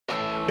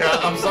Yeah,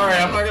 I'm sorry.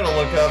 I'm not gonna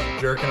look up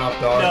jerking off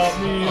dogs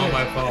on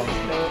my phone.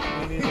 No,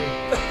 me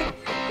neither.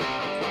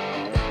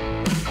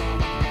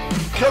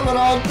 Coming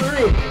on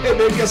through. Hey,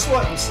 babe, guess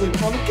what? I'm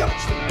sleeping on the couch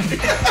tonight.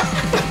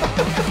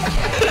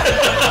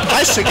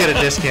 I should get a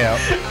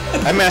discount.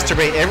 I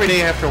masturbate every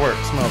day after work.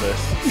 Smell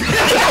this.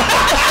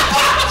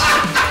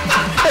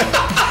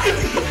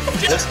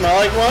 Does it smell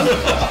like one?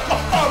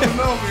 I don't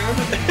know, man.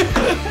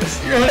 It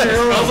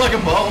smells like a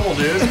butthole,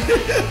 dude.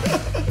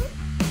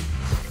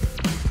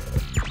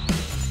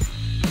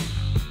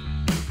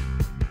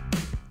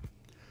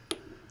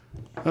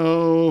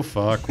 Oh,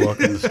 fuck.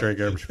 Welcome to Straight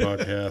Garbage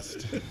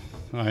Podcast.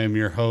 I am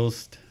your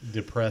host,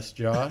 Depressed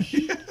Josh.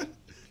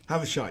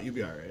 Have a shot. You'll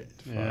be all right.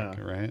 Fuck,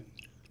 right?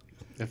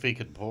 If he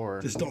could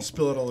pour. Just don't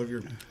spill it all over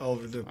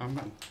the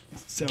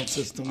sound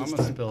system. I'm going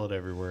to spill it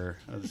everywhere.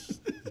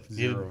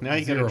 Now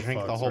you got to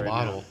drink the whole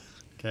bottle.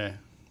 Okay,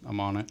 I'm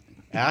on it.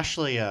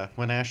 Ashley,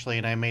 when Ashley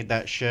and I made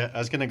that shit, I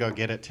was going to go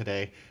get it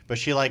today, but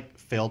she like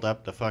filled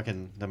up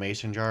the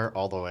mason jar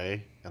all the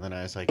way. And then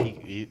I was like,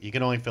 you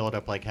can only fill it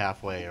up like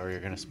halfway or you're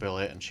going to spill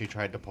it. And she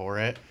tried to pour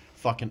it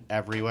fucking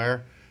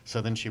everywhere.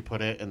 So then she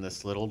put it in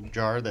this little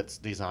jar that's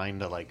designed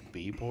to like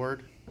be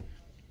poured.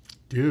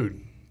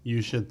 Dude,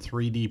 you should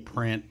 3D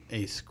print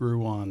a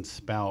screw-on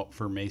spout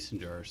for mason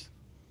jars.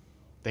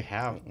 They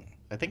have.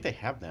 I think they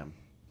have them.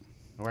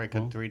 Or I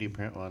could 3D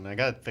print one. I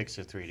got to fix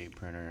a 3D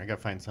printer. I got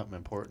to find something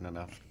important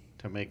enough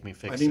to make me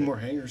fix it. I need more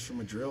hangers for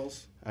my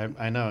drills.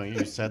 I know,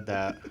 you said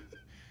that.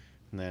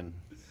 And then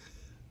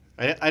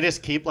I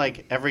just keep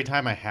like, every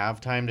time I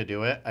have time to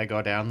do it, I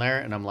go down there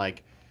and I'm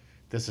like,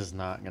 this is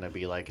not going to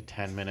be like a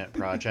 10-minute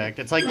project.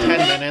 It's like 10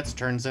 minutes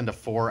turns into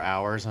 4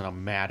 hours and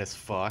I'm mad as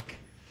fuck.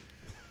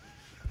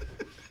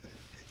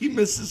 He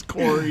misses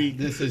Corey.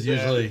 This is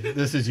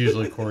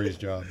usually Corey's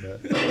job. But...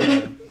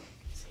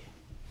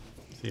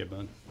 See you,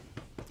 bud.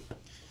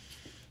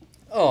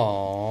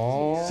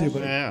 Aww. See you,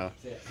 buddy. Yeah.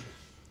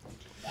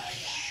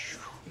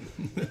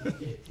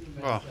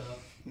 Oh.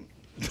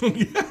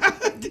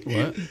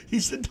 What? He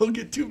said don't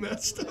get too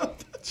messed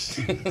up.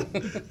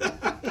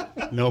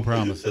 No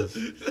promises.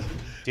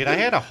 Dude, I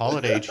had a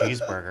holiday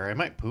cheeseburger. I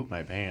might poop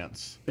my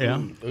pants.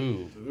 Yeah.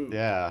 Ooh.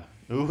 Yeah.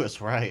 Ooh, that's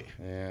right.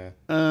 Yeah.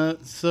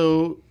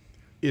 So,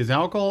 is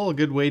alcohol a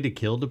good way to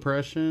kill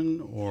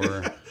depression,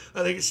 or?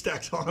 I think it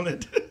stacks on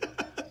it.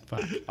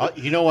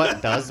 You know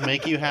what does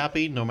make you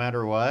happy no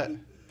matter what?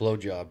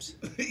 Blowjobs.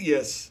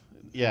 Yes.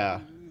 Yeah.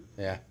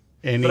 Yeah.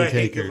 Any But I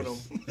hate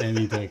takers? giving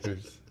Any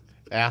takers?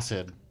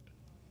 Acid.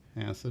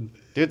 Acid.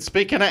 Dude,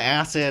 speaking of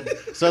acid,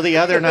 so the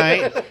other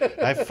night,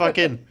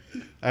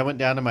 I went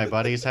down to my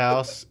buddy's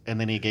house, and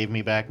then he gave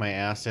me back my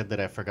acid that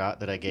I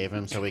forgot that I gave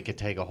him so we could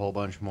take a whole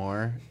bunch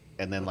more.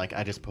 And then, like,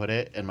 I just put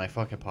it in my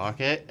fucking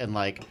pocket, and,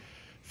 like,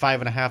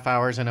 5.5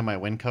 hours into my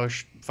Winco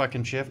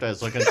fucking shift, I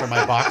was looking for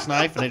my box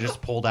knife, and I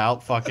just pulled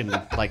out fucking,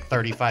 like,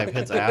 35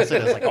 hits of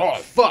acid. I was like, oh,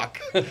 fuck.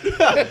 Good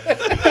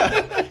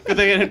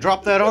thing I didn't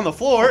drop that on the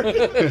floor.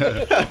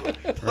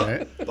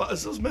 Right.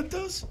 Boss, those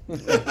Mentos?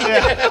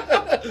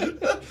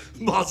 Yeah.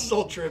 Boss is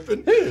all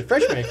tripping.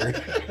 Fresh maker.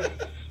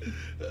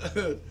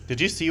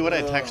 Did you see what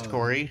I text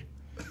Corey?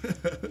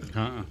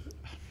 Uh-uh.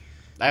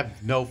 I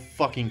have no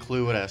fucking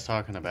clue what I was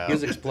talking about. He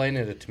was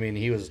explaining it to me, and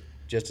he was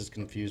just as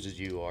confused as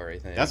you are, I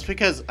think. That's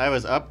because I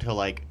was up till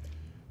like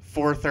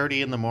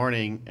 4:30 in the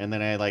morning, and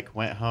then I like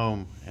went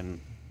home and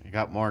I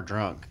got more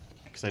drunk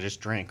because I just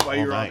drank While all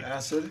you're night. on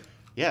acid?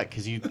 Yeah,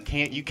 because you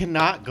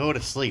cannot go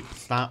to sleep.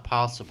 It's not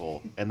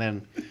possible. And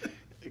then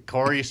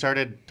Corey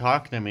started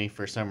talking to me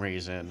for some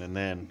reason, and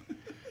then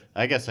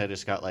I guess I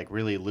just got like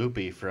really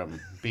loopy from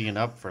being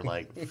up for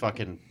like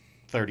fucking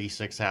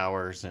 36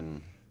 hours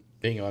and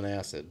being on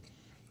acid.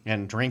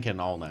 And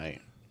drinking all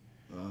night.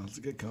 That's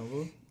a good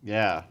combo.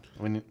 Yeah.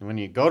 When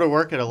you go to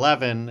work at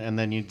 11 and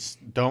then you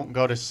just don't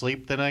go to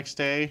sleep the next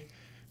day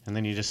and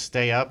then you just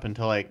stay up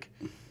until like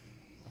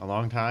a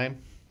long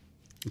time.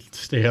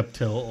 Stay up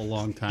till a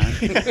long time.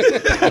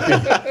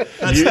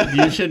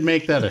 you should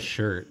make that a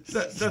shirt.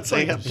 That's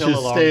Stay like up till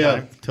a long stay time.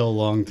 up till a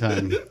long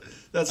time.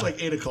 that's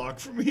like 8 o'clock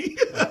for me.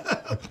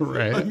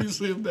 Right. I'm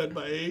usually in bed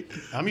by 8.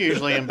 I'm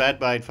usually in bed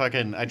by I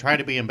try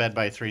to be in bed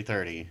by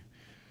 3:30.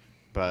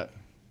 But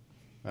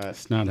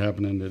It's not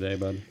happening today,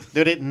 bud.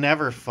 dude, it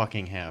never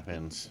fucking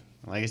happens.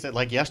 Like I said,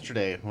 like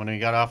yesterday when we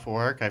got off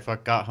work, I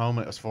got home.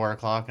 It was 4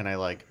 o'clock, and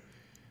I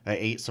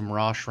ate some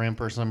raw shrimp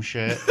or some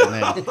shit, and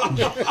then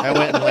I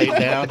went and laid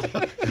down.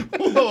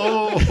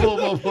 Whoa.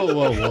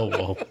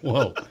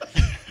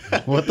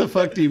 What the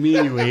fuck do you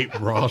mean you ate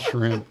raw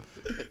shrimp?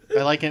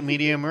 I like it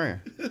medium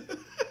rare.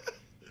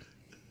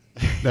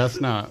 That's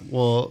not,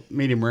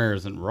 medium rare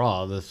isn't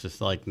raw. That's just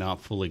like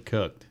not fully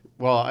cooked.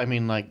 Well, I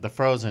mean, like the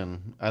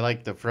frozen. I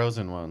like the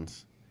frozen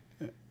ones.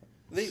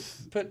 They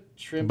put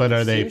shrimp But in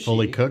are they sushi.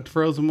 fully cooked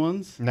frozen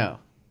ones? No.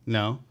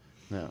 No.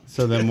 So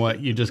So then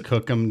what? You just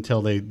cook them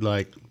until they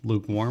like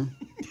lukewarm?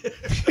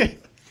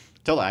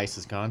 till the ice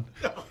is gone.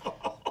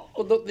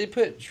 Well, they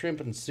put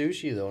shrimp in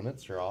sushi, though, and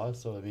it's raw,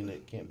 so, I mean,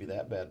 it can't be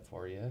that bad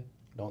for you,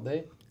 don't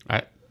they?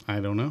 I I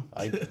don't know.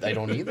 I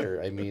don't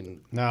either. I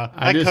mean, No,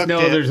 I just cooked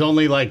know it. there's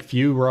only like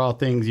few raw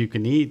things you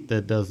can eat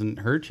that doesn't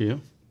hurt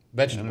you.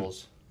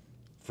 vegetables,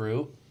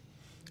 fruit.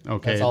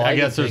 Okay, That's all I I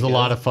guess can there's a think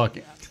lot of. of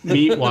fucking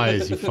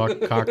meat-wise, you fuck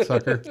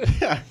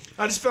cocksucker.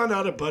 I just found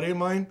out a buddy of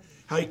mine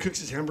how he cooks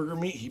his hamburger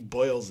meat. He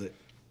boils it.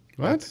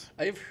 What?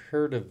 I've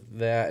heard of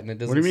that, and it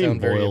doesn't do you mean,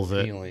 sound very boils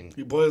it? appealing.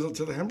 He boils it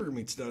till the hamburger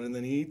meat's done, and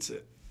then he eats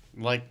it.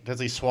 Like, does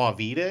he sous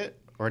vide it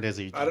or does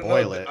he I don't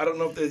boil know. it? I don't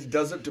know if he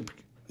does it to.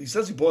 He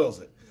says he boils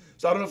it,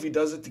 so I don't know if he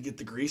does it to get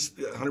the grease,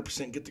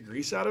 100% get the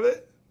grease out of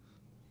it.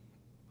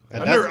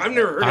 I've never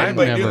heard I've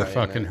anybody do never that.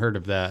 fucking heard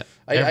of that.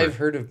 I've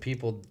heard of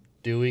people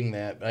doing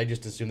that, but I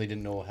just assumed they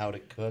didn't know how to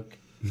cook.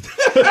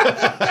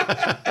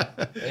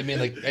 I mean,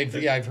 like,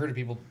 I've heard of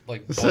people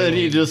like. So then you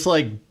boiling- just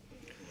like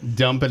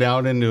dump it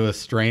out into a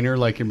strainer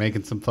like you're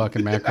making some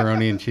fucking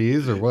macaroni and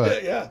cheese or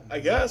what? Yeah, I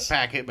guess.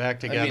 Pack it back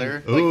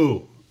together.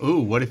 Ooh,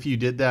 what if you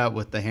did that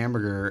with the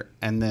hamburger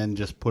and then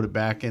just put it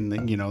back in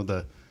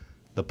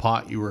the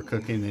pot you were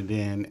cooking it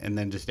in, and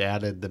then just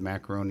added the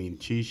macaroni and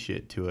cheese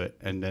shit to it,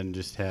 and then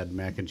just had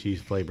mac and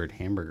cheese flavored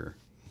hamburger.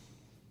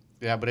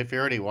 Yeah, but if you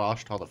already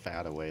washed all the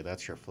fat away,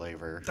 that's your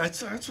flavor.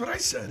 That's what I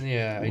said.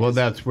 Yeah. Well,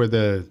 that's where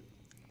the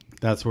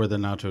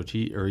nacho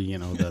cheese or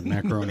the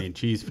macaroni and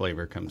cheese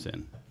flavor comes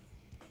in.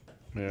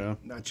 Yeah.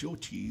 Nacho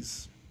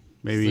cheese.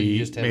 Maybe So you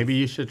just have- maybe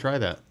you should try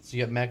that. So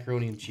you got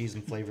macaroni and cheese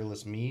and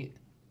flavorless meat.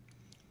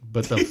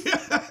 But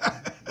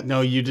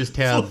no, you just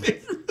have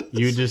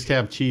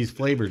cheese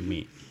flavored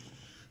meat.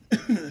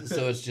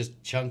 So it's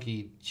just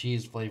chunky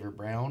cheese flavor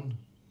brown.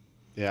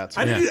 Yeah, it's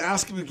I need to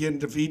ask him again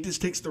if he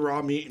just takes the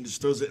raw meat and just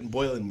throws it in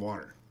boiling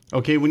water.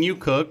 Okay, when you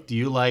cook, do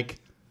you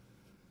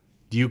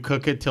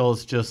cook it till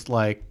it's just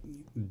like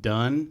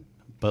done,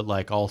 but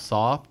like all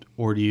soft,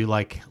 or do you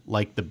like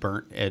the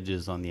burnt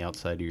edges on the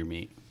outside of your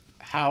meat?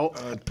 how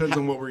Depends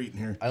on what we're eating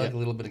here. I like a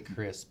little bit of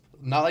crisp.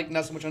 Not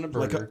so much on a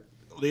burger.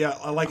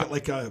 I like it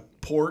like a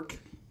pork.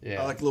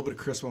 Yeah. I like a little bit of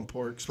crisp on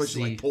pork,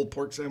 especially See- like pulled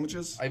pork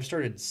sandwiches. I've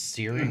started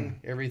searing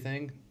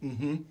everything.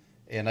 Mm-hmm.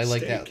 And I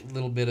like Steak. that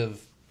little bit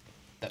of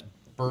that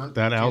burnt.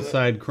 That to it.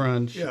 outside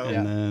crunch, Yeah.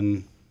 and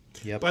then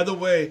Yep. By the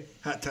way,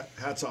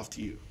 hats off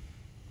to you.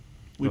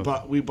 We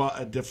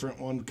bought a different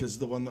one because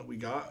the one that we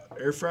got,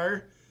 air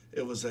fryer,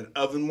 it was an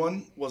oven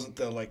one, wasn't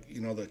the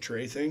the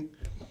tray thing.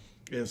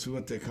 Yeah, so we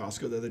went to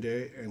Costco the other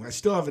day, and I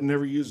still haven't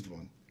never used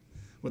one.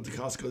 Went to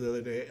Costco the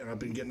other day, and I've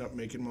been getting up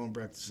making my own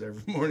breakfast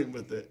every morning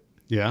with it.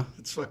 yeah,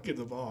 It's fucking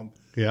the bomb.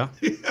 yeah.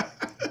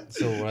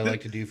 So what I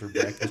like to do for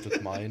breakfast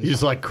with mine. You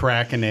just like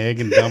crack an egg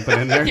and dump it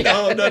in there.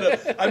 Oh no!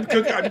 I'm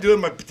cooking. I'm doing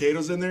my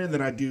potatoes in there, and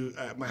then I do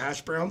my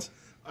hash browns.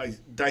 I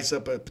dice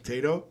up a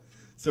potato,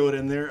 throw it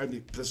in there. I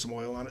put some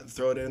oil on it, and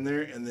throw it in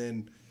there, and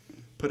then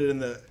put it in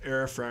the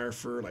air fryer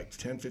for like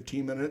 10,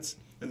 15 minutes.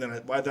 And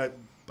then by the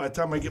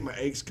time I get my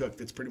eggs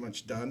cooked, it's pretty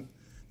much done.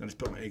 Then I just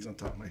put my eggs on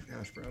top of my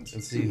hash browns.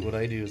 And see, what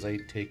I do is I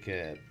take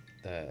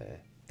the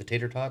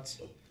tater tots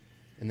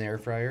in the air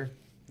fryer.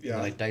 Yeah.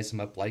 And I dice them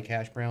up like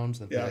hash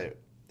browns, and Yeah. put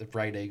the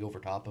fried egg over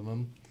top of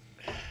them.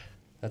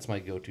 That's my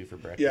go-to for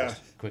breakfast. Yeah.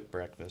 Quick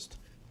breakfast.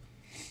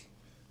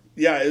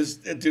 Yeah,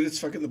 dude, it's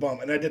fucking the bomb.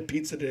 And I did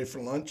pizza today for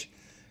lunch,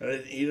 and I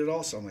didn't eat it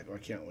all, so I'm like, I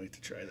can't wait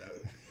to try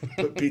that.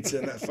 Put pizza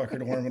in that fucker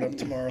to warm it up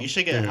tomorrow. you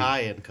should get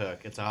high and cook.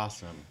 It's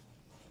awesome.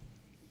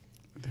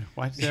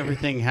 Why does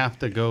everything have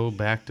to go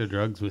back to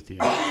drugs with you?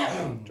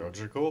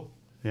 Drugs are cool.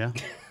 Yeah.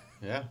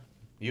 Yeah.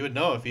 You would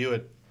know if you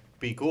would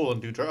be cool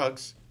and do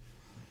drugs.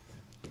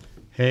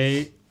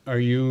 Hey, are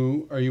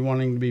you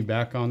wanting to be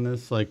back on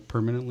this like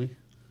permanently?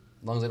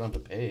 As long as I don't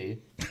have to pay.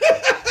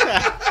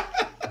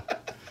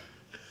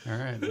 All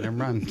right, never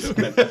mind.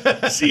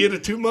 See you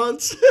in 2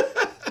 months.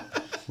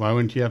 Why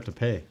wouldn't you have to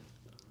pay?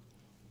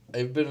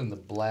 I've been in the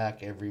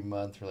black every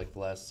month for like the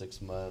last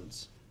 6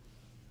 months.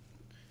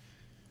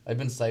 I've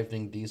been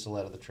siphoning diesel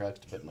out of the trucks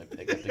to put in my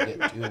pickup to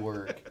get to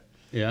work.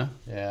 Yeah,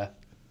 Yeah.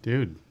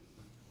 dude.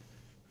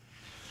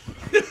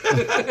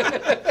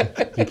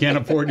 You can't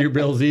afford your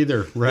bills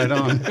either. Right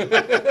on.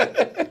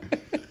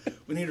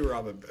 We need to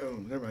rob it. Oh,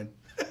 never mind.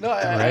 No,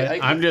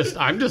 Right? I I'm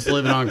just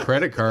living on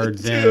credit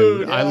cards, and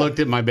Dude, I yeah. looked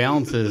at my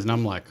balances, and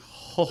I'm like,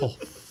 oh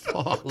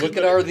fuck. look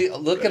at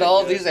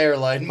all of these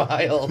airline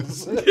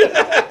miles.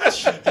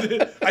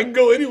 I can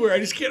go anywhere. I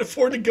just can't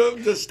afford to go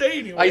to stay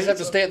anywhere. I just have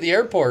to stay at the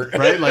airport.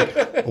 Right?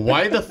 Like,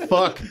 why the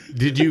fuck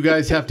did you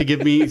guys have to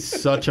give me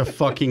such a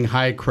fucking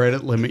high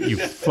credit limit, you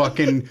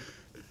fucking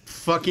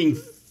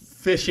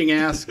fishing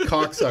ass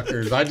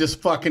cocksuckers? I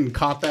just fucking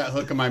caught that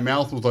hook in my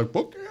mouth and was like,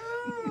 "Book."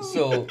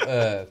 So,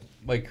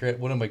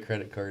 one of my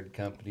credit card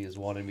companies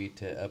wanted me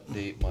to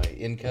update my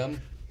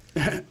income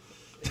to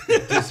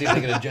see if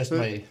they can adjust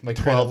my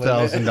credit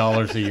limit.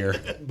 $12,000 a year.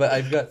 But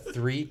I've got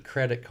three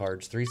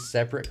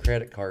separate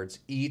credit cards,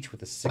 each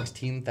with a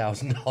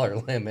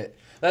 $16,000 limit.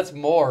 That's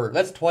more.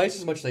 That's twice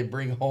as much they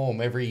bring home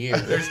every year.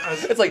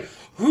 It's like,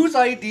 whose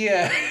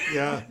idea?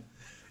 Yeah.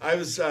 I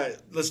was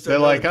listening. They're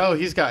like, oh,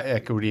 he's got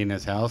equity in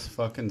his house.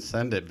 Fucking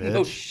send it, bitch.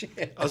 Oh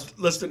shit! I was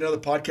listening to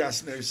another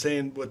podcast, and they were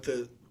saying with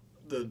the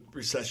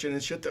recession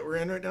and shit that we're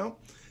in right now,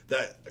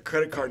 that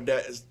credit card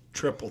debt is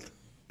tripled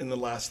in the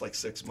last like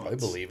 6 months. I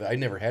believe it. I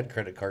never had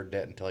credit card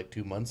debt until like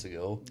 2 months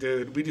ago.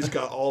 Dude, we just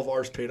got all of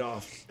ours paid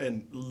off,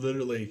 and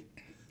literally,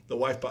 the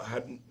wife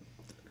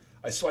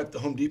I swiped the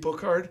Home Depot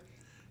card,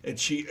 and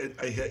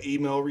I had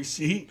email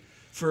receipt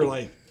for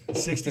like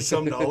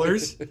 $60-some.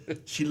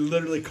 She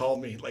literally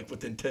called me like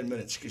within 10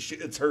 minutes because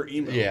it's her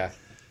email. Yeah.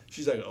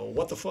 She's like, "Oh,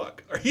 what the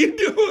fuck are you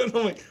doing?"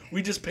 I'm like,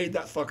 "We just paid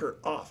that fucker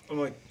off." I'm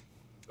like,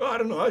 "Oh, I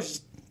don't know. I was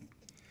just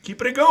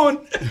keeping it going."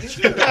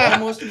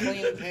 Almost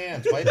clean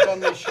pants. Wipe on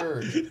my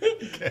shirt.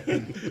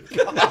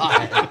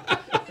 God.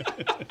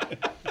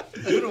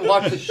 I wouldn't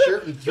wash the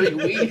shirt in 3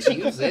 weeks.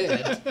 Use it.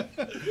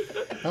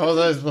 How was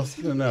I supposed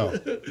to know? I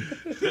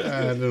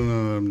don't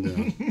know what I'm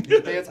doing.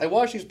 These pants. I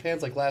washed these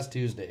pants like last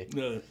Tuesday.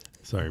 No.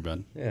 Sorry,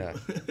 bud. Yeah.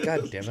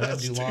 God damn it. I have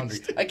to do laundry.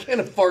 I can't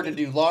afford to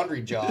do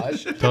laundry,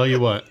 Josh. Tell you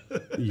what,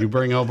 you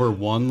bring over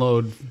one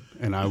load,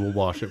 and I will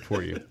wash it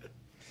for you.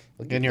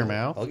 In your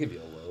mouth? I'll give you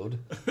a load.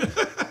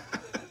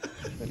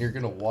 And you're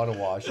going to want to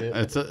wash it.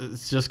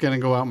 It's just gonna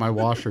go out my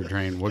washer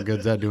drain. What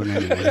good's that doing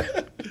anyway?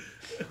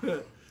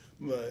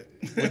 But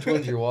Which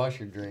one's your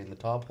washer drain? The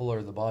top hole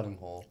or the bottom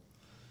hole?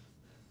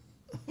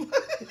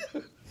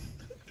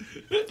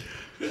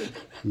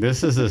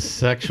 This is a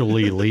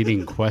sexually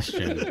leading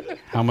question.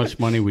 How much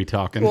money we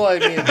talking? Well,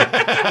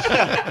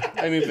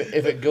 I mean,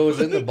 if it goes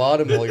in the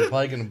bottom hole, you're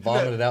probably going to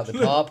vomit it out the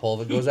top hole.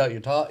 If it goes out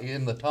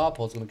in the top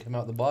hole, it's going to come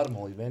out the bottom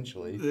hole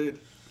eventually. dude,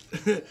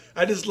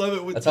 I just love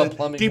it with That's how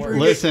plumbing deeper works.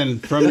 you Listen,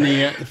 from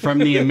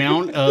the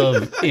amount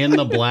of in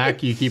the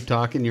black you keep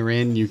talking you're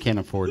in, you can't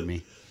afford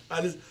me. I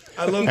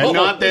love And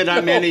not that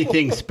I'm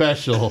anything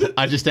special.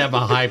 I just have a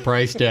high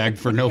price tag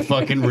for no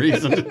fucking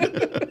reason.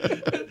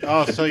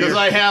 Oh, so Because you're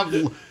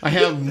I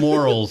have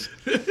morals,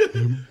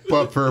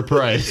 but for a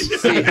price.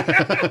 See,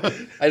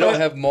 I don't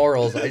have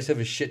morals. I just have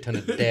a shit ton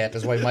of debt.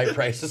 That's why my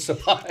price is so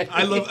high.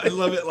 I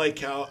love it like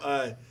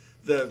how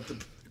the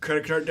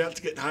credit card debt's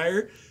getting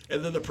higher,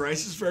 and then the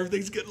prices for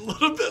everything's getting a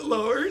little bit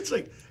lower. It's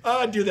like, I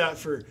wouldn't do that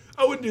for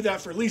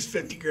at least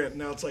 50 grand.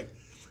 Now it's like,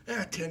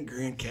 10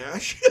 grand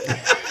cash.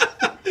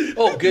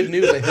 Oh, good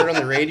news. I heard on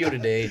the radio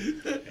today,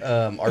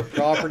 our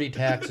property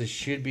taxes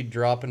should be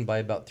dropping by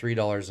about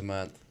 $3 a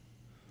month.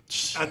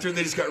 After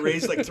they just got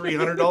raised like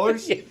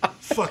 $300? Yeah.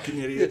 Fucking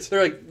idiots.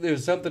 They're like,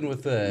 there's something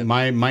with the...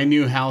 My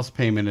new house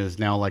payment is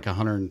now like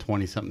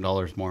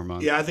 $120-something more a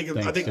month. Yeah, I think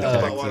thanks that's to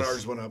about what Texas.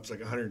 ours went up. It's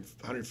like 100,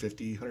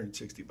 150,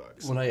 160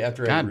 bucks.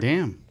 God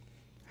damn.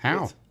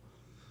 How?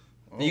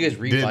 You guys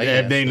refinanced.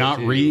 Have they not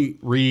too.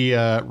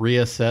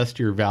 reassessed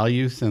your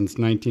value since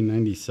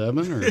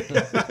 1997? Or I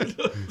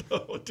don't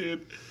know,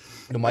 dude.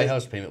 No, my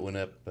house payment went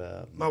up.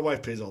 My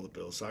wife pays all the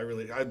bills, so I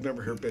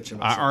remember her bitching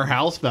about our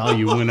house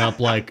value went up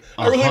like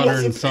really 100 and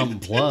wasn't something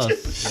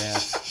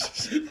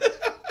plus, Yeah.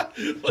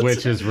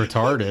 which is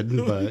retarded.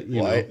 But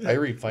you Well, know, I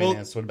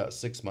refinanced about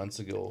 6 months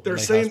ago. They're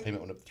My saying- house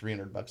payment went up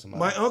 $300 a month.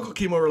 My uncle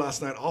came over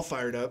last night, all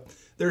fired up.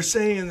 They're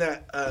saying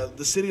that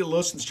the city of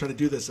Lewiston's trying to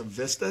do this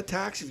Vista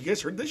tax. Have you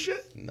guys heard this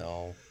shit?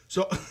 No.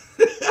 So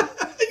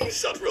you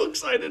sound real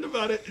excited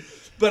about it.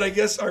 But I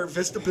guess our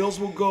Vista bills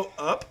will go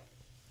up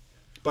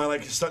by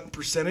like a certain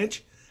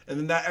percentage, and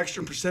then that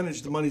extra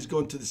percentage, the money's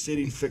going to the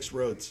city to fix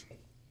roads.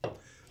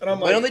 And I'm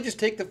Why like, don't they just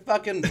take the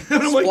fucking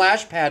I'm like-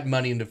 splash pad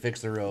money to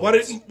fix the roads?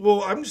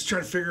 I'm just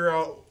trying to figure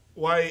out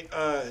why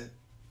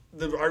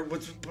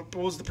what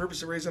was the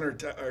purpose of raising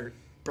our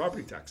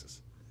property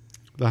taxes?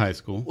 the high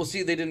school. Well,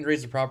 see, they didn't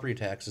raise the property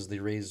taxes. They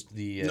raised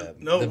the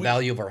we-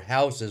 value of our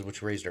houses,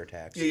 which raised our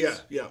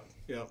taxes. Yeah.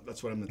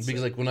 That's what I meant to say.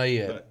 Because like when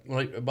I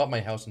bought my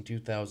house in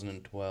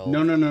 2012.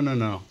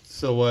 No.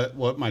 So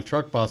what my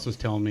truck boss was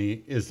telling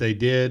me is they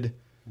did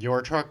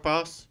your truck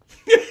boss?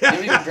 They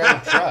don't even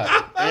drive a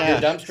truck. Yeah.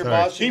 The dumpster Sorry.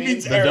 boss. He You mean?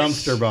 means the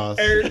dumpster boss.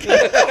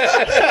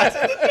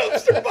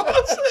 Dumpster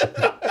boss.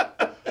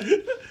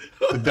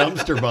 The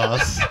dumpster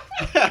boss.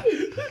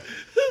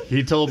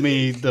 He told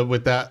me that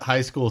with that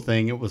high school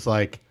thing, it was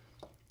like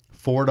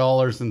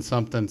 $4 and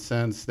something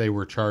cents they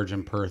were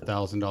charging per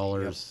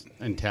 $1,000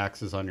 in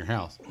taxes on your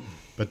house.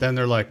 But then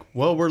they're like,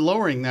 well, we're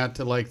lowering that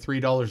to like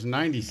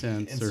 $3.90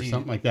 And or see,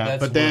 something like that.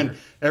 that's But then where-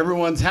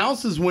 everyone's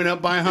houses went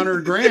up by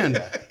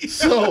 $100,000.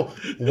 So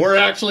we're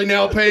actually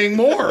now paying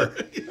more.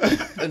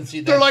 And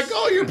see, They're like,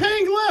 that's- oh, you're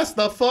paying less.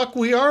 The fuck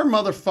we are,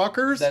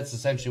 motherfuckers. That's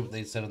essentially what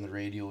they said on the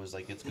radio. Was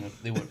like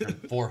they went from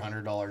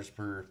 $400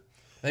 per.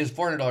 I think it's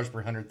 $400 per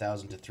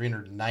 100,000 to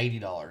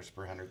 $390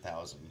 per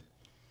 100,000.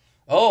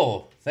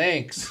 Oh,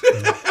 thanks.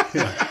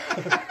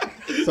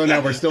 So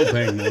now we're still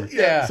paying more.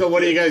 Yeah. So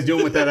what are you guys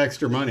doing with that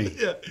extra money?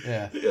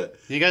 Yeah.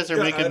 You guys are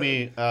Yeah, making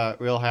me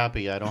real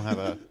happy. I don't have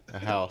a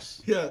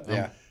house. Yeah.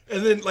 Yeah.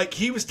 And then, like,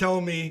 he was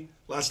telling me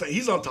last night,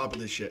 he's on top of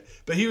this shit,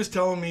 but he was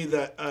telling me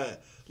that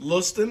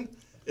Lewiston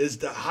is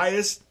the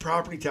highest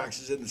property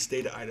taxes in the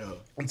state of Idaho.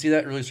 And see,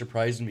 that really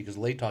surprised me because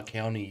Latah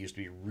County used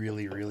to be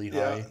really, really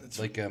Yeah, high. it's-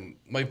 Like,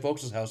 my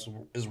folks' house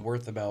is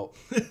worth about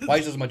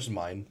twice as much as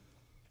mine.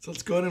 So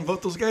let's go ahead and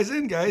vote those guys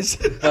in, guys.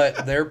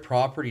 But their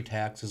property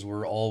taxes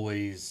were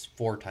always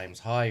 4 times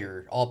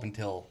higher up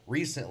until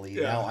recently.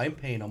 Yeah. Now I'm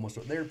paying almost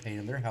what they're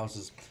paying. Their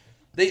houses,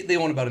 they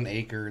own about an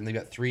acre and they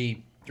got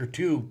three or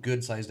 2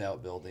 good-sized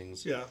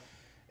outbuildings. Yeah.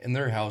 And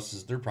their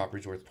houses, their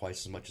property's worth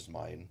twice as much as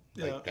mine.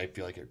 Yeah. Like, I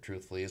feel like it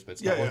truthfully is, but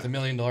it's not worth $1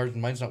 million,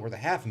 and mine's not worth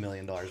 $500,000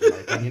 in my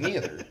opinion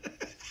either.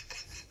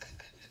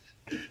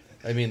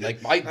 I mean,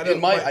 like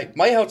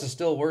my house is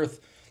still worth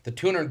the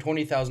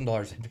 $220,000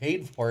 I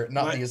paid for it,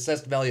 not the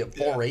assessed value of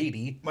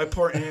 $480,000. My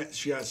poor aunt,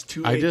 she has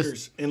 2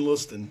 acres in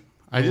Lewiston.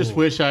 I just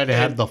wish I'd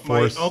had the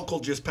force. My uncle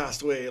just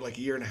passed away like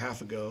a year and a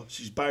half ago.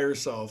 She's by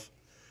herself.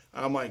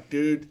 I'm like,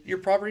 dude, your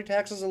property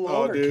taxes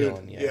alone are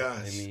killing you. Yeah,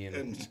 I mean,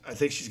 and I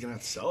think she's gonna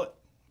have to sell it.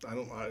 I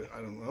don't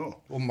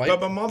know. Well,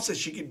 but my mom said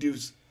she could do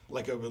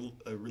like a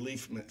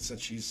relief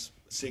since she's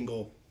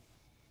single,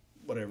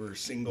 widowed and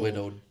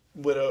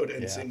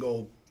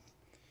single,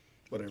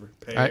 whatever,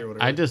 pay or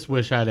whatever. I just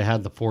wish I'd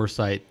had the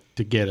foresight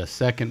to get a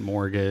second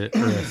mortgage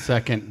or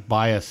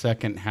buy a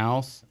second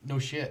house. No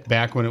shit.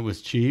 Back when it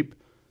was cheap,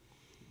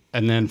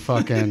 and then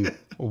fucking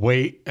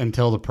wait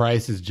until the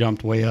prices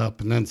jumped way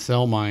up and then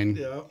sell mine.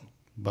 Yeah.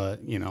 But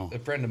a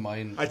friend of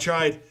mine. I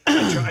tried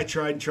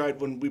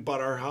when we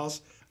bought our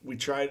house. We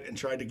tried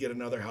to get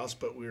another house,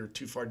 but we were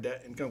too far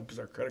debt income because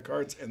our credit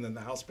cards and then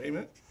the house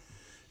payment,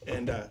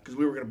 and because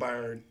we were going to buy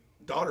our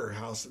daughter a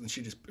house and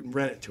she just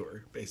rent it to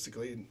her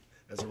basically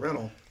as a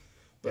rental.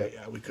 But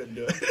yeah, we couldn't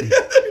do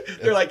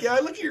it. They're like, yeah,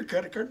 look at your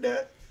credit card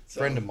debt.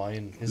 So, friend of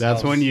mine.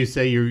 That's when you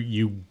say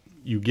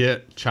you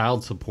get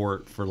child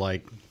support for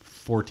like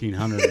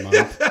 $1,400 a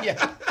month.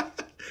 Yeah.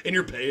 And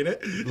you're paying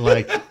it.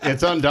 Like,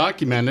 it's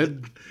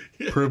undocumented.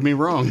 Prove me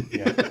wrong.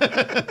 Yeah.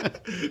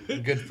 A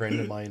good friend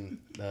of mine,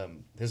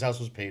 his house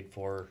was paid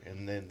for,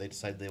 and then they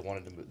decided they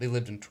wanted to move. They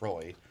lived in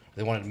Troy.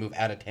 They wanted to move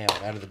out of town,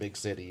 out of the big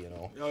city, you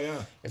know. Oh,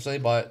 yeah. And so they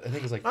bought, I think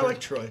it was like... I like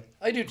Troy.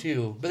 I do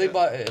too. But they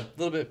bought a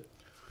little bit...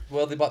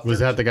 Well, they bought... Was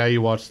that the guy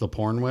you watched the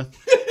porn with?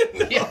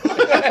 Yeah.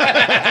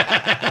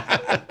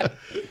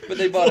 But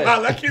they bought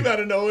wow, that came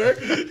out of nowhere.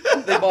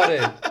 They bought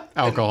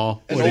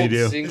alcohol. What do you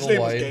do? His name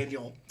was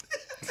Daniel.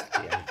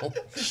 Daniel.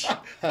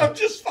 I'm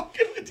just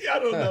fucking with you. I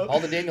don't know. All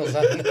the Daniels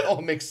I know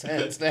makes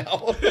sense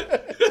now.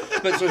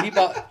 But so he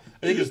bought,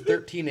 I think it was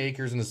 13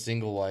 acres in a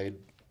single wide,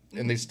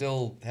 and they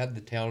still had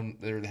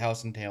the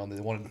house in town that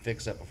they wanted to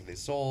fix up before they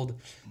sold.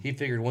 He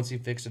figured once he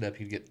fixed it up,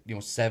 he'd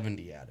get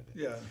 70 out of it.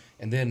 Yeah.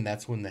 And then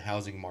that's when the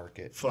housing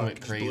market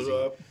went crazy. Blew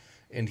up.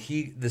 And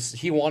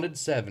he wanted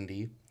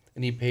 70,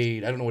 and he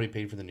paid, I don't know what he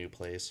paid for the new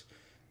place,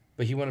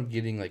 but he wound up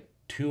getting like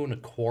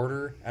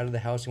 2.25 out of the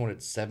house. He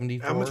wanted 70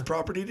 for. How much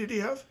property did he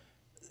have?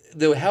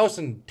 The house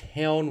in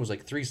town was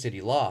like 3 city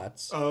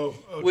lots. Oh,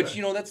 okay. Which,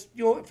 that's,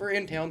 for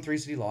in town, 3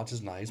 city lots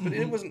is nice, but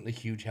it wasn't a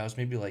huge house,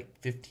 maybe like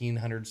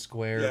 1,500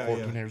 square,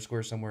 1,400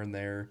 square, somewhere in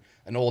there.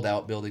 An old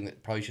outbuilding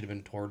that probably should have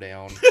been tore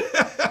down.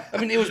 I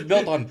mean,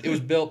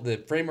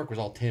 the framework was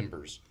all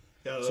timbers.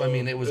 Yeah, so, I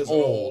mean, it was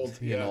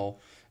old, you know.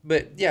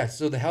 But, yeah,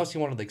 so the house he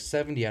wanted like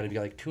 70 out of, he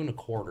got like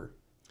 2.25.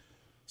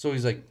 So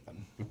he's like,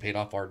 we paid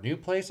off our new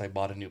place, I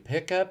bought a new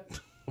pickup,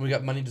 and we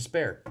got money to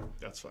spare.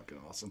 That's fucking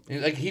awesome.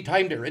 And, like, he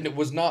timed it, and it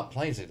was not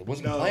planned. It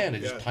wasn't planned. I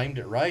just timed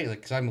it right. Like,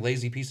 because I'm a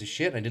lazy piece of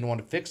shit, and I didn't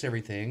want to fix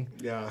everything.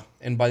 Yeah.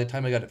 And by the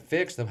time I got it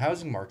fixed, the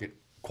housing market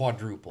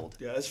quadrupled.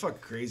 Yeah, that's fucking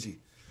crazy.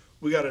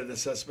 We got an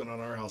assessment on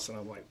our house, and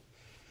I'm like,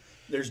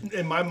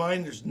 in my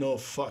mind, there's no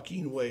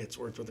fucking way it's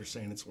worth what they're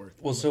saying it's worth.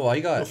 Well, so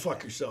I got... Go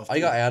fuck yourself. I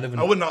got out of...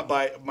 I would not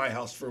buy my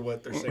house for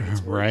what they're saying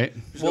it's worth. Right.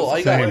 Well,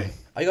 I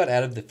got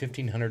out of the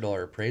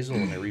 $1,500 appraisal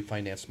when I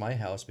refinanced my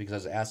house because I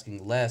was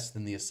asking less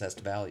than the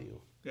assessed value.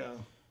 Yeah.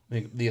 I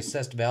mean, the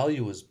assessed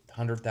value was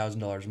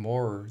 $100,000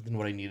 more than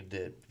what I needed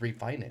to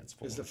refinance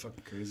for. Is that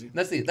fucking crazy?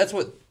 And that's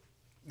what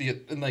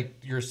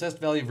your assessed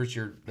value versus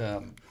your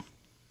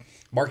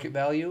market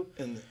value.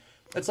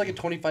 That's like a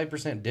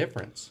 25%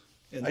 difference.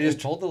 I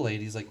just told the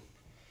ladies like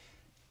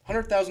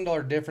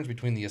 $100,000 difference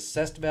between the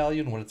assessed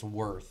value and what it's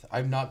worth.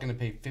 I'm not going to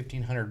pay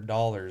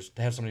 $1,500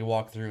 to have somebody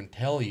walk through and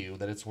tell you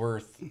that it's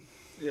worth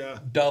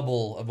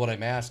double of what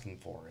I'm asking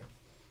for it.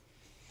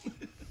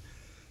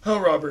 Oh,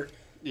 Robert.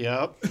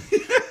 Yep.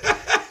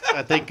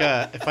 I think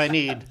if I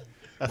need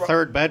a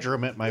third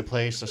bedroom at my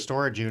place, a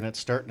storage unit's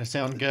starting to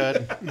sound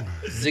good.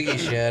 Ziggy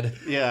shed.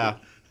 Yeah.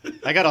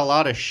 I got a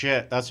lot of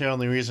shit. That's the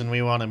only reason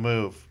we want to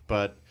move.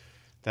 But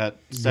that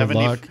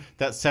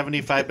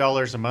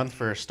 $75 a month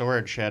for a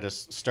storage shed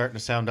is starting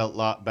to sound a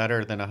lot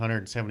better than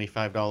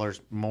 $175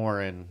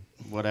 more in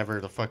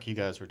whatever the fuck you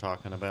guys were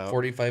talking about.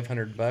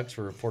 $4,500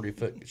 for a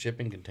 40-foot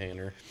shipping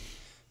container.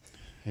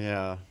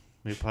 Yeah,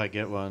 we probably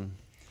get one.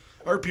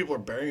 Our people are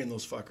burying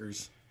those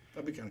fuckers.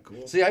 That'd be kind of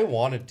cool. See, I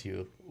wanted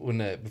to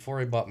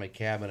before I bought my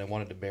cabin. I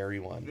wanted to bury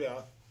one.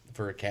 Yeah.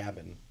 For a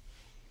cabin.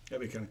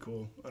 That'd be kind of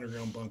cool.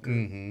 Underground bunker.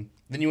 Mm-hmm.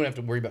 Then you wouldn't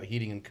have to worry about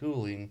heating and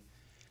cooling.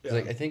 Yeah.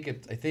 Like I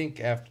think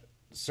after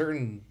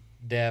certain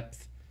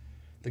depth,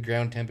 the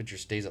ground temperature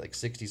stays at like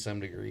 60-some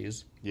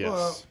degrees. Yes.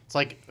 Well, it's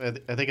like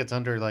I think it's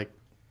under like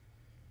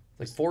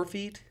 4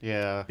 feet.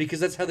 Yeah. Because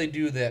that's how they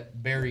do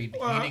that buried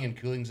heating and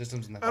cooling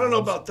systems in the house. I don't know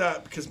about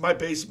that because my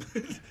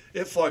basement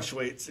it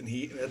fluctuates in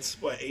heat and it's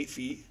 8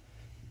 feet.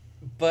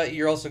 But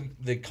you're also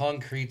the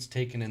concrete's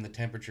taking in the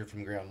temperature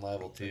from ground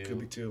level too. It could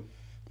be too.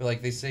 But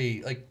like they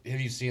say,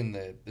 have you seen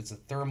it's a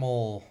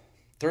thermal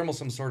thermal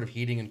some sort of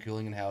heating and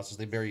cooling in houses.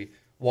 They bury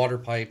water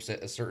pipes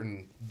at a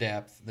certain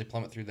depth. They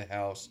plummet through the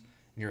house,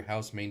 and your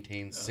house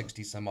maintains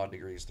 60 some odd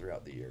degrees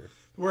throughout the year.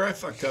 Where I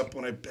fucked up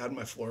when I had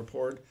my floor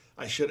poured,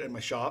 in my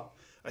shop,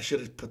 I should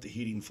have put the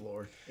heating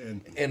floor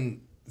in.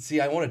 And see,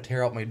 I want to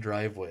tear out my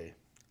driveway.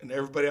 And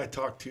everybody I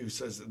talk to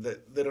says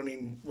that they don't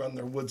even run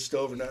their wood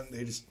stove or nothing.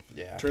 They just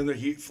Yeah. turn their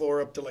heat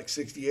floor up to like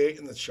 68,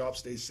 and the shop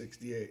stays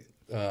 68.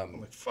 I'm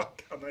like,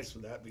 fuck, how nice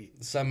would that be?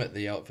 Summit,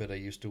 the outfit I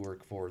used to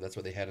work for, that's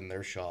what they had in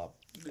their shop.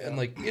 And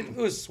like it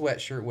was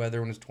sweatshirt weather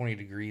when it was 20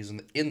 degrees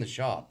in the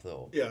shop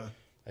though. Yeah.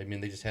 I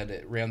mean, they just had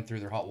it ran through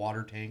their hot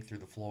water tank through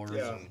the floors,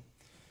 Yeah. and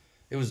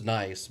it was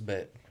nice.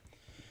 But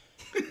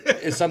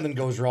if something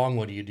goes wrong,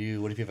 what do you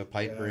do? What if you have a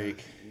pipe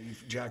break? You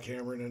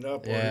jackhammering it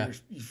up, Yeah. or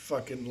you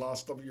fucking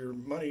lost all your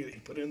money that you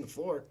put in the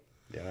floor.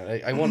 Yeah,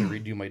 I want to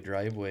redo my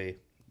driveway.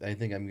 I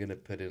think I'm gonna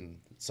put in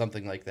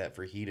something like that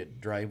for heated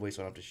driveway,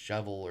 so I don't have to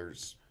shovel or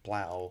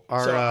plow.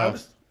 Are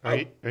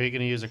you going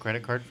to use a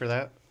credit card for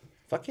that?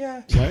 Fuck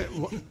yeah.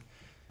 What?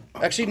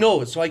 Actually,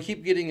 no. So I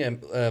keep getting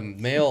a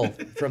mail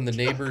from the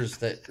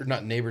neighbors or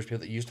not neighbors, people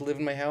that used to live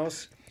in my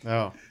house.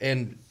 Oh,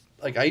 And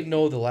like I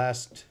know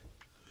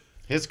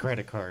his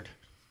credit card.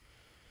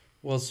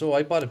 well, so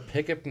I bought a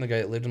pickup from the guy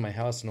that lived in my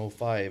house in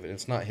 2005, and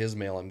it's not his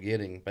mail I'm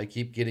getting, but I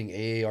keep getting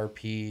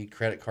AARP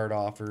credit card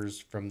offers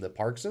from the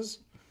Parkses.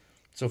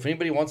 So if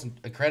anybody wants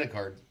a credit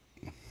card,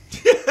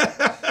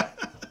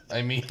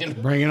 I mean,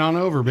 Bring it on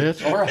over,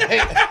 bitch. all right.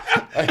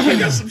 I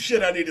got some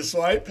shit I need to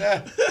swipe.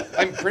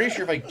 I'm pretty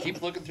sure if I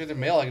keep looking through their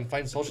mail, I can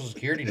find social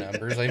security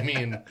numbers. I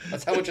mean,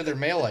 that's how much of their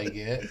mail I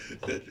get.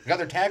 I got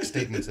their tax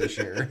statements this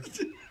year.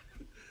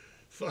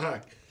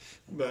 Fuck.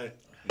 But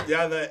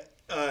yeah,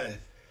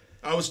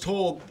 I was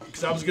told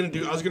because I was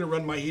gonna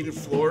run my heated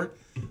floor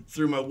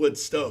through my wood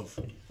stove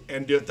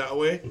and do it that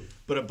way.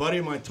 But a buddy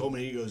of mine told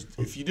me, he goes,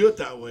 if you do it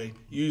that way,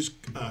 use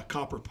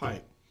copper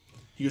pipe.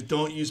 He goes,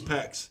 don't use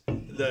PEX.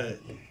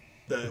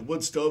 The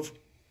wood stove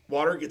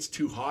water gets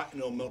too hot and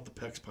it'll melt the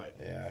PEX pipe.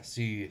 Yeah,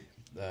 see,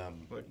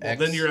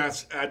 Then you're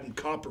adding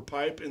copper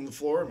pipe in the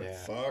floor. I'm like, Yeah.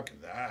 fuck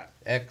that.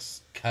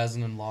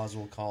 ex-cousin-in-laws,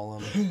 we'll call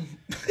them.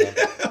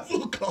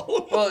 We'll call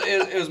him. Well,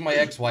 it was my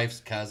ex-wife's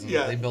cousin.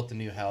 Yeah. They built a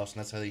new house, and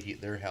that's how they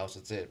heat their house.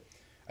 That's it.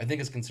 I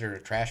think it's considered a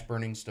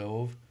trash-burning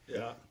stove,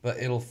 Yeah. but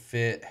it'll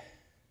fit,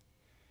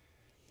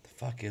 the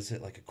fuck is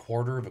it, like a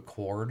quarter of a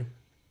cord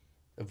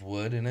of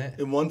wood in it?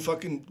 In one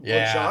fucking one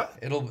Yeah, shot?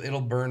 it'll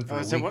burn for a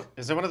week.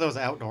 Is it one of those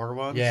outdoor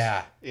ones?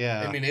 Yeah.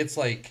 Yeah. I mean, it's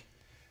like,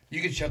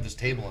 you could shove this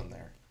table in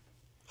there.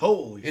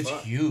 Holy It's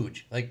fuck.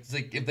 huge. It's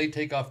like if they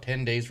take off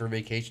 10 days for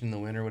vacation in the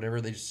winter or whatever,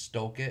 they just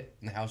stoke it,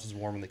 and the house is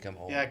warm when they come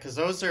home. Yeah, because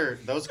those are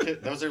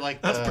like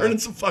That's burning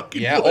some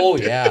fucking Yeah, wood, oh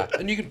dude. yeah.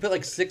 And you can put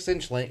like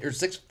 6-inch length or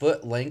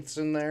 6-foot lengths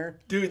in there.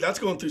 Dude, that's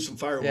going through some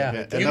firewood. Yeah. right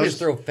You there. can those- just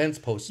throw fence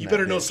posts in You that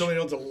better know bitch. somebody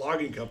owns a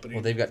logging company.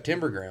 Well, they've got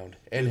timber ground,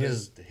 and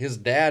his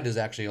dad is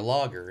actually a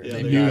logger. And Yeah,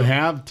 they've they You got-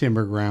 have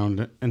timber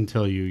ground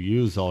until you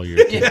use all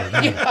your timber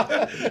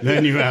ground.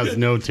 Then you have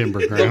no timber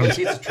No, but ground.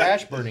 see, it's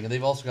trash burning, and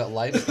they've also got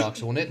livestock,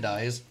 so when it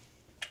dies,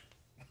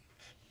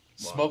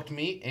 smoked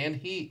meat and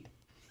heat.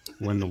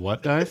 When the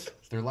what dies?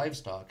 They're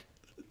livestock.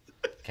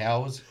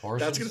 Cows,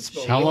 horses. That's gonna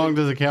smell. How really- long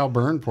does a cow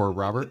burn for,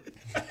 Robert?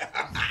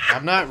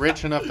 I'm not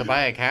rich enough to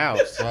buy a cow,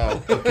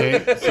 so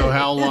Okay, so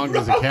how long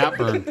does a cat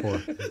burn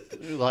for?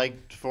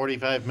 like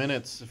 45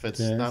 minutes if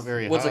it's Okay. not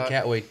very What's hot. a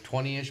cat weigh?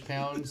 20-ish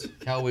pounds?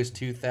 Cow weighs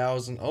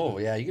 2,000. Oh,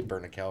 yeah, you could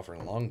burn a cow for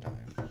a long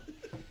time.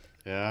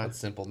 Yeah. That's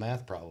simple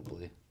math,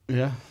 probably.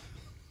 Yeah.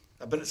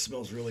 I bet it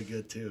smells really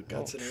good too.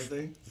 Guts and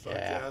everything. Fuck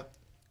Yeah. yeah.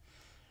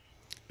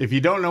 If you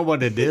don't know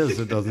what it is,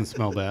 it doesn't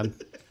smell bad.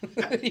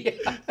 Yeah.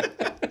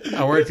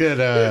 I worked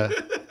at,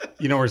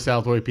 you know where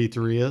Southway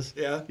Pizzeria is?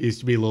 Yeah. It used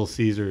to be Little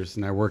Caesars,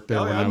 and I worked there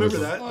Oh, when yeah, I I was,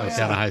 remember that. I was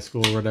out of high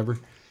school or whatever.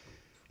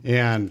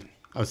 And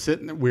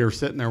we were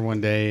sitting there one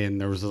day, and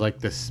there was like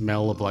this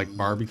smell of like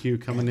barbecue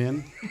coming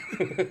in,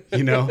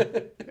 you know,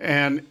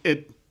 and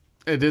it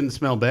didn't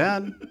smell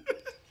bad.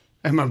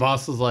 And my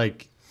boss was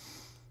like,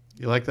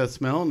 "You like that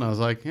smell?" And I was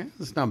like, "Yeah,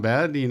 it's not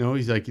bad." You know,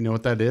 he's like, "You know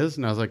what that is?"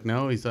 And I was like,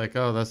 "No." He's like,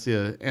 "Oh, that's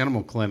the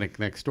animal clinic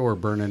next door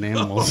burning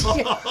animals."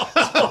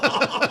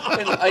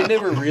 And I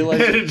never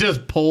realized. And it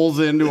just pulls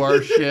into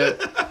our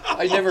shit.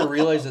 I never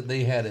realized that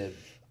they had a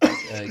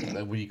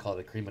what do you call it?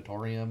 A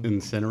crematorium,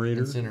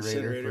 Incinerator.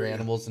 incinerator for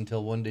animals.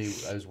 Until one day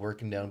I was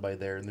working down by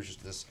there, and there's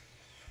just this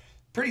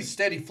pretty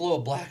steady flow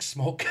of black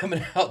smoke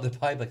coming out the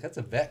pipe. Like, that's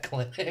a vet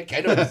clinic. I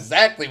know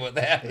exactly what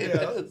that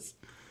is.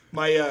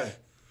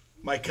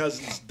 My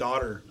cousin's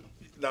daughter,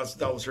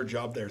 that was her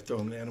job there,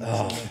 throwing the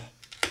animals in there.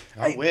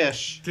 I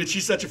wish. Dude,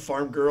 she's such a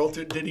farm girl.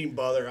 Didn't even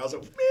bother. I was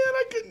like, man,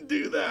 I couldn't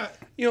do that.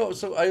 You know,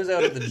 so I was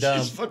out at the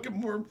dump. She's fucking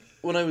more.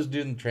 When I was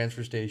doing the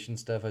transfer station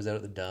stuff, I was out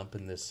at the dump,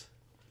 and this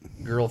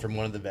girl from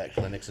one of the vet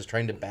clinics is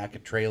trying to back a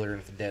trailer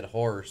with a dead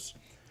horse.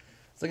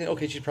 It's like,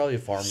 okay, she's probably a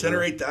farm girl.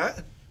 Incinerate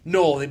that?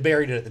 No, they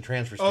buried it at the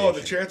transfer station. Oh,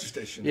 the transfer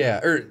station. Yeah,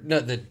 or no,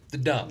 the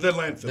dump. The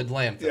landfill. The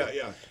landfill. Yeah,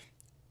 yeah.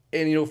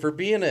 And, you know, for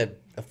being a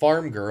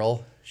farm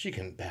girl, she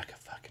can back a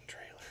fucking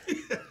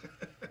trailer.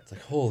 It's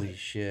like, holy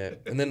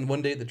shit. And then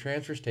one day at the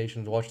transfer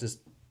station, I watched this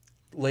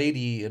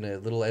lady in a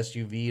little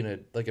SUV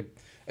and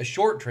a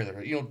short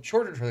trailer. You know,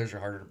 shorter trailers are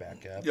harder to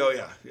back up. Oh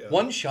yeah.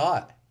 One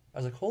shot. I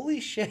was like, holy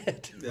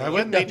shit. Yeah. Why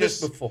wouldn't they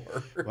just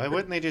before? Why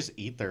wouldn't they just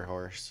eat their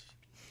horse?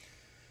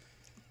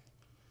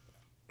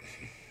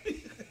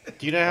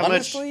 Do you know how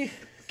Honestly, much?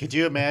 Could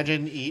you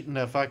imagine eating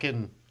a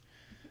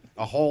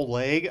whole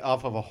leg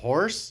off of a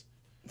horse?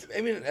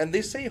 I mean, and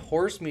they say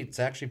horse meat's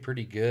actually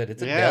pretty good.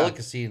 It's a Yeah.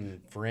 delicacy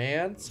in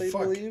France, I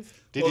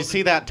believe. Did you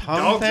see that tongue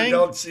Dogs thing? are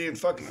delicacy in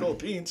fucking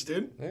Philippines,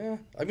 dude. Yeah.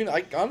 I mean,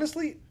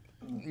 honestly,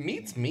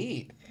 meat's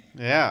meat.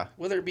 Yeah.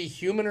 Whether it be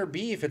human or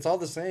beef, it's all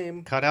the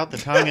same. Cut out the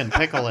tongue and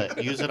pickle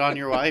it. Use it on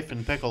your wife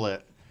and pickle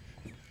it.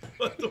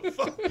 What the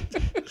fuck?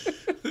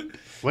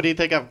 What do you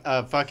think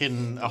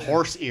a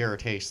horse ear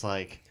tastes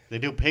like? They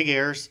do pig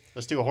ears.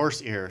 Let's do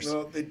horse ears.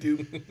 No, they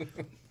do.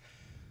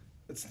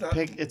 It's not.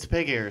 It's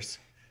pig ears.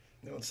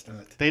 No, it's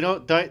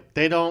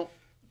not.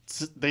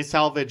 They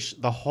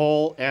salvage the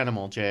whole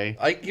animal, Jay.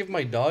 I give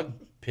my dog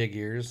pig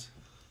ears.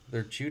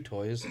 They're chew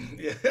toys.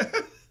 Yeah.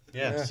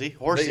 Yeah. See,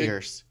 horse They-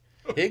 ears.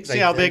 Pigs. See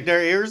how big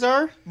their ears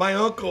are? My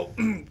uncle,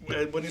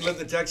 when he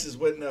lived in Texas,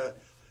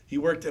 he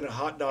worked in a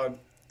hot dog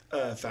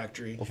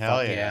factory. Well, Hell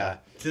fuck yeah.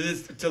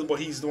 Well,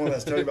 he's the one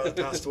that's telling about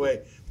that passed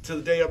away. To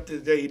the day up to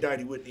the day he died,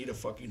 he wouldn't eat a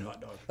fucking hot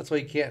dog. That's why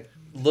you can't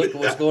look at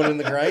what's going in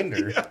the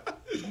grinder.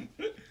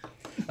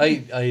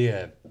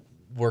 I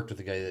worked with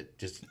a guy that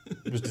just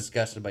was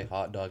disgusted by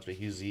hot dogs, but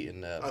he was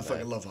eating I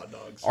fucking love hot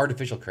dogs.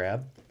 artificial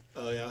crab.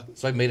 Oh yeah.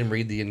 So I made him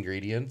read the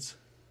ingredients.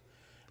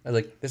 I was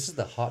like, this is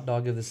the hot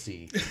dog of the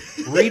sea.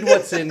 Read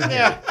what's in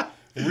here.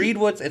 Read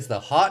it's the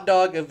hot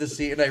dog of the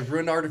sea. And I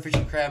ruined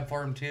artificial crab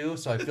for him too,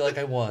 so I feel like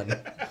I won.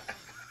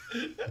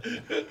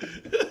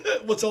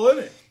 What's all in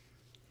it?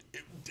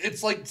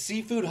 It's like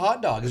seafood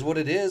hot dog is what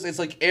it is. It's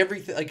like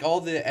everything, like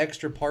all the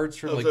extra parts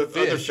from like the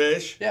fish. other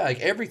fish? Yeah, like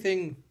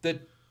everything that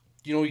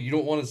you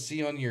don't want to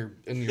see in your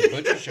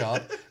butcher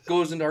shop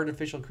goes into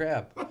artificial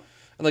crab.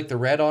 And like the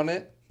red on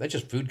it, that's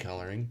just food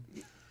coloring.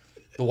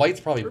 The white's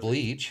probably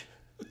bleach.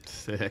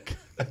 Sick.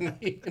 I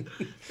mean,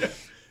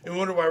 I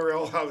wonder why we're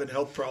all having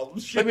health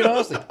problems. I mean,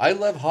 honestly, I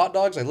love hot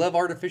dogs. I love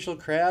artificial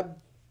crab.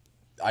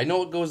 I know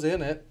what goes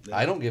in it.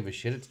 I don't give a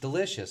shit. It's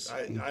delicious.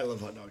 I love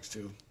hot dogs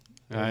too.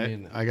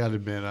 I gotta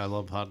admit, I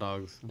love hot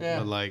dogs. Yeah.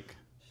 But like,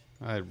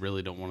 I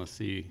really don't want to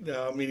see.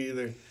 No, me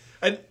neither.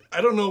 I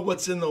don't know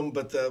what's in them,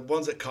 but the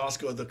ones at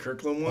Costco, the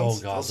Kirkland ones,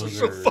 Oh, God, those are those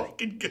so are-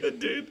 fucking good,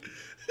 dude.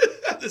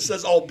 This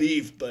says all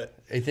beef, but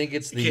I think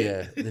it's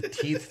the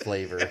teeth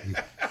flavor.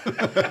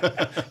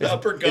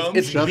 upper gum.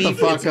 It's Shut the beef.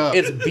 fuck up.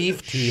 It's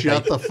beef teeth.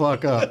 Shut the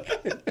fuck up.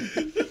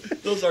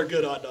 Those are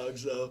good hot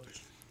dogs, though.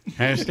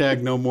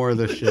 Hashtag no more of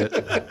this shit.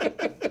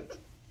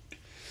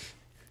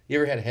 You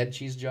ever had head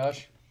cheese,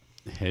 Josh?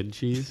 Head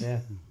cheese? Yeah.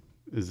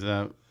 Is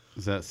that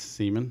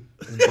semen?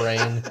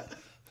 Brain.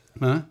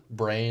 Huh?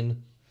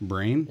 Brain.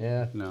 Brain?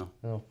 Yeah. No.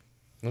 Oh.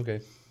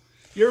 Okay.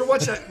 You ever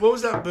watch that? What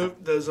was that movie?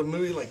 There's a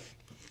movie like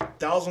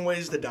 1,000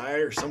 Ways to Die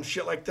or some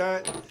shit like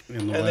that.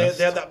 In the And West?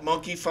 they had that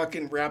monkey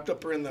fucking wrapped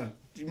up in the.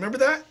 Do you remember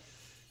that?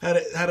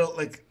 Had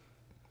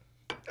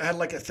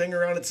like a thing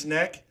around its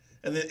neck,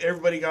 and then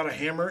everybody got a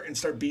hammer and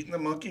started beating the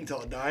monkey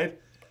until it died,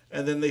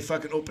 and then they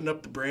fucking opened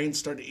up the brains,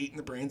 started eating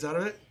the brains out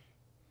of it.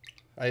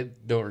 I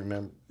don't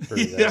remember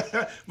that.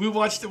 Yeah, we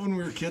watched it when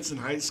we were kids in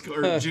high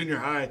school or junior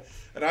high,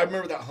 and I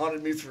remember that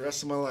haunted me for the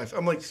rest of my life.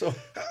 I'm like,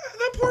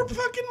 that poor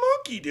fucking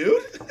monkey,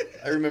 dude.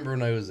 I remember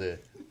when I was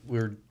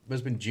must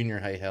have been junior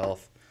high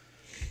health.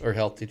 Our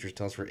health teachers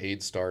tell us where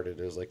AIDS started.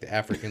 It was like the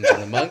Africans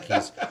and the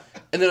monkeys.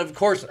 And then, of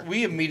course,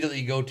 we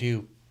immediately go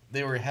to,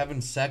 they were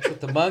having sex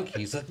with the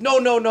monkeys. Like,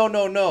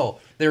 no.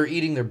 They were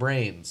eating their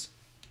brains.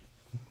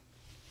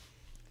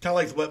 Kind of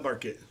like the wet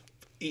market.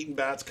 Eating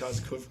bats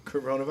caused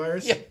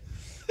coronavirus. Yeah.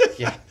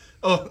 Yeah.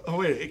 Oh,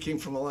 wait, it came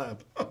from a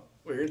lab. Oh,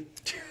 weird.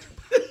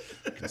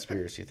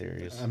 Conspiracy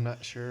theories. I'm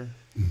not sure.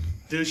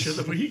 Douche of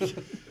the week. Does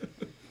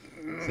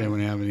anyone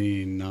have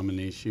any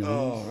nominations?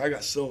 Oh, I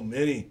got so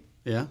many.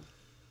 Yeah?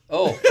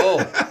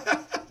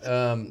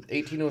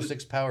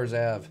 1806 Powers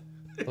Ave.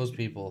 Those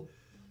people.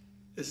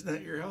 Isn't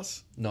that your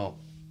house? No,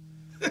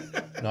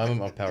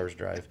 I'm on Powers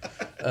Drive.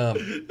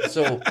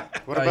 So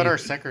What about our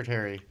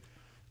secretary?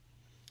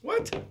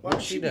 What? Why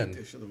was she she done?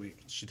 Dish of the week?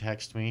 She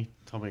texted me,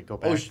 told me to go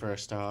back for a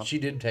stop. She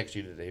did text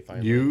you today,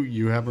 finally.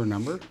 You have her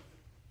number?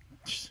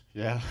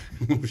 Yeah.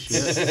 Oh,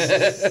 shit.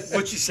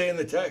 What'd you say in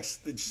the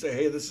text? Did you say,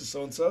 hey, this is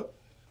so-and-so?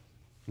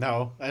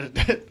 No,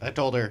 I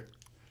told her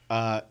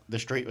the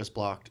street was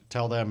blocked.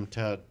 Tell them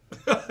to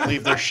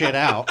leave their shit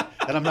out.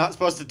 And I'm not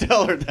supposed to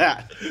tell her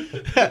that.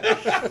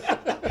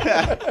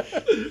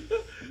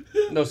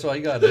 No, so I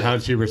got it. How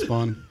did she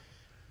respond?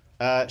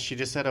 She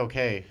just said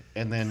okay.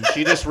 And then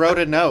she just wrote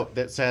a note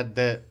that said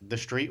that the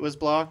street was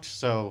blocked,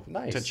 so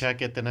Nice. to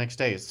check it the next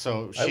day.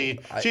 So I-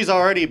 she's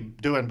already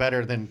doing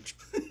better than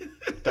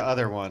the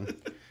other one.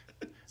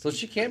 So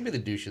she can't be the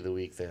douche of the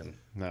week then.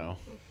 No.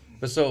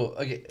 But so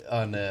okay,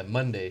 on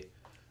Monday,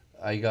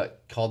 I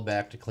got called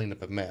back to clean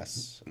up a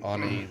mess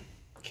on a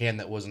can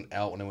that wasn't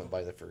out when I went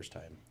by the first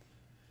time.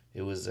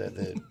 It was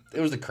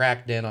the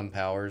crack den on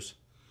Powers.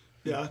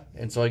 Yeah.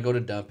 And so I go to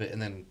dump it,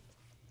 and then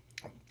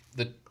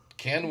the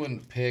can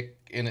wouldn't pick,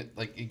 and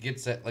it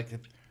gets at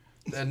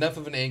enough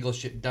of an angle,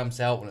 shit dumps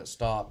out when it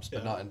stops,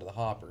 but not into the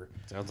hopper.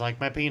 Sounds like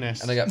my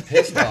penis. And I got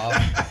pissed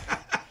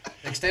off,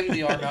 extended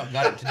the arm out,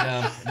 got it to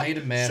dump, made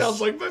a mess. Sounds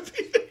like my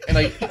penis. And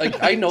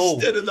I know.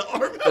 Instead of the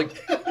arm out.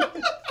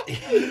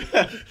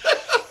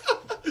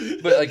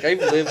 But I've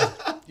lived,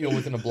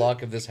 within a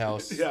block of this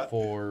house Yeah.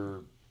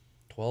 for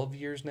 12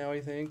 years now,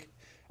 I think.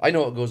 I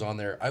know what goes on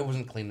there. I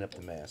wasn't cleaning up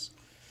the mess.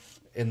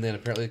 And then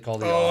apparently they called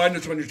the Oh, I office. know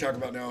which one you're talking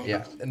about now.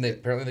 Yeah, and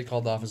apparently they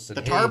called the office and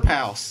said, the tarp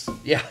house.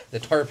 Yeah, the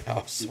tarp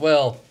house.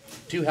 Well,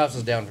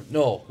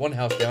 one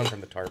house down from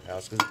the tarp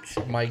house because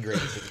it's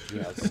migrated to the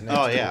 2 houses next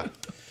Oh, to yeah. it.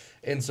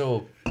 And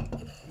so,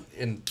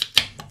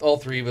 all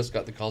 3 of us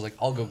got the calls like,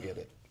 I'll go get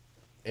it.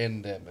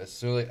 And as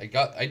soon as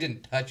I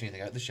didn't touch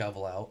anything. I got the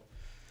shovel out.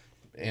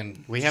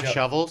 And We have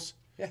shovels?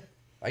 Yeah,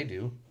 I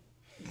do.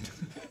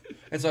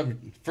 And so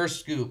first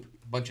scoop,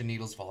 a bunch of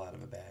needles fall out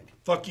of a bag.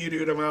 Fuck you,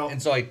 dude. I'm out. And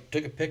so I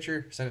took a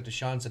picture, sent it to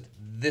Sean, and said,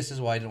 this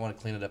is why I didn't want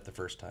to clean it up the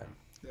first time.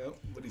 Yeah.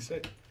 What'd he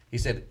say? He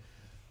said,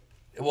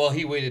 well,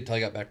 he waited till I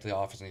got back to the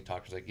office and he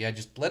talked to us like, yeah,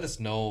 just let us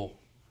know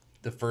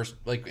the first,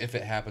 if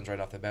it happens right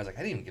off the bat. I was like,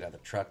 I didn't even get out of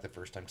the truck the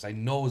first time because I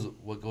know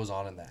what goes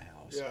on in that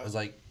house. Yeah. I was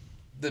like,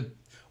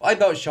 I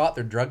about shot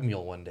their drug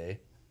mule one day.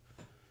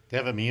 They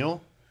have a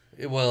mule?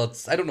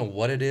 I don't know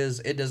what it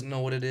is. It doesn't know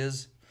what it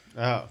is.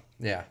 Oh.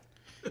 Yeah.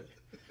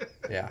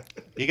 Yeah.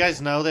 You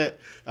guys know that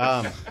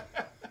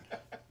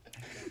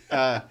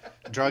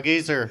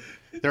druggies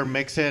they're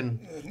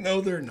mixing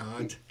No, they're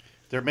not.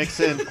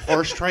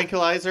 horse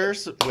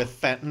tranquilizers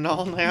with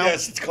fentanyl now?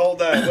 Yes, it's called,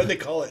 what do they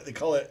call it? They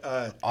call it,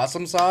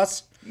 Awesome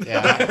sauce?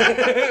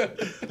 Yeah.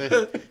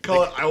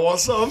 call it, I want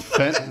some.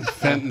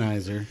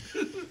 Fentanyzer.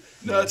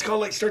 No, it's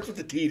called, starts with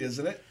the T,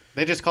 doesn't it?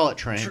 They just call it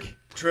trank.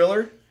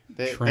 Triller?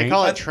 They Trank?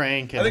 call it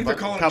trank and I think they're a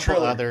calling it couple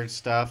Triller. other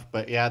stuff.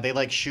 But yeah,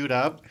 they shoot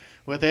up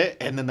with it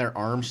and then their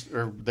arms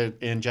or the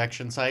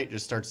injection site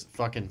just starts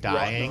fucking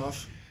dying. Rotting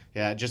off.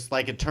 Yeah, just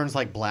it turns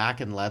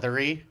black and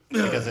leathery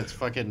because it's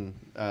fucking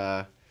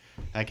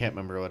I can't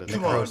remember what it's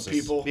Come called. on,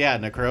 people. Yeah,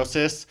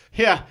 necrosis.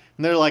 Yeah,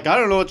 and they're like, I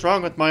don't know what's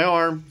wrong with my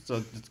arm. So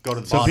just go to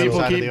the So bottom people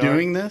side keep of the arm.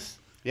 doing this?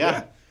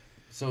 Yeah.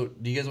 So,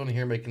 do you guys want to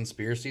hear my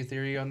conspiracy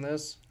theory on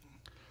this?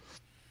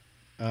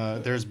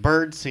 There's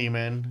bird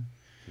semen.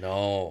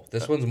 No,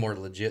 this one's more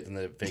legit than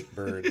the fake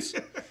birds.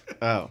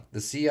 Oh. The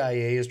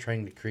CIA is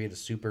trying to create a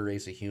super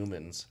race of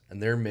humans,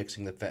 and they're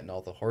mixing the fentanyl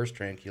with the horse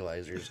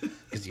tranquilizers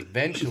because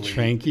eventually...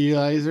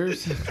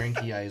 Tranquilizers?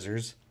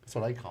 Tranqyizers. That's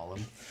what I call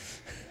them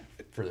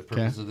for the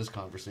purpose of this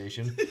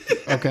conversation.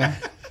 Okay.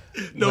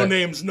 No But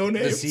names, no The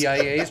names.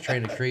 CIA is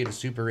trying to create a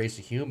super race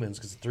of humans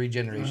because 3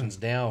 generations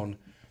down,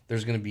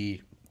 there's going to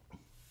be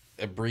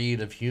a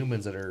breed of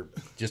humans that are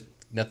just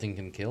nothing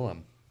can kill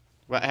them.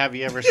 What, have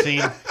you ever seen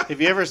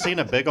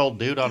a big old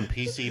dude on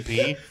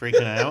PCP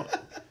freaking out?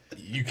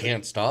 You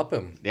can't stop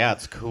him. Yeah,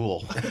 it's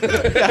cool.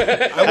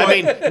 I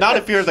mean, not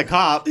if you're the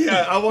cop.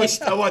 Yeah, I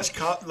watched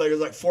cop,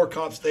 there's 4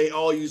 cops. They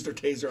all used their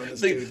taser on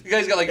this dude. You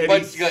guys got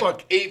And you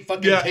got 8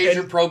 fucking taser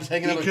and probes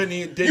hanging he out. couldn't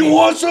even, You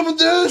want some of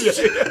this?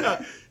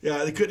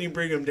 Yeah, they couldn't even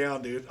bring him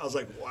down, dude. I was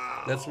like,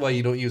 wow. That's why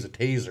you don't use a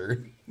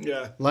taser.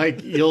 Yeah.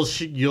 You'll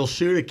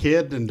shoot a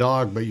kid and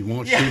dog, but you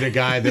won't shoot a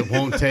guy that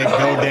won't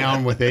go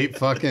down with 8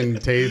 fucking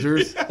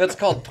tasers. That's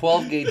called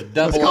 12 gauge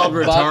double That's called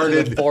up butt to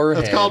the retarded.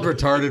 forehead. That's called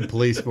retarded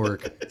police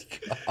work.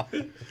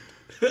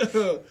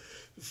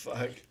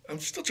 Fuck. I'm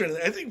still trying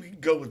to. I think we can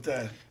go with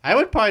that. I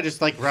would probably just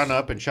run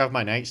up and shove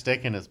my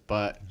nightstick in his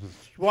butt.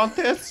 You want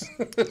this?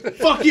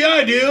 Fuck yeah,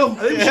 I do. I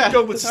think we should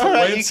go with All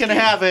right, you can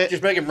have it.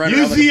 Just make him run Use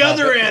around like the a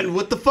other puppet. end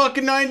with the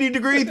fucking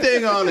 90-degree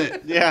thing on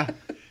it. Yeah.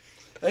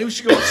 I think we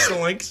should go with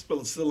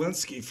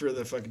Zelensky for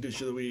the fucking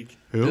douche of the week.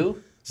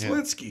 Who?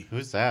 Zelensky,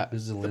 Who's that?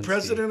 Who's the Zelensky?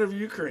 president of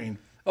Ukraine.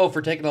 Oh,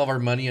 for taking all of our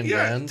money and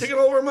Yeah, guns? taking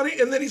all of our money,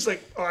 and then he's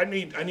like, "Oh, I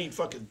need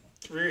fucking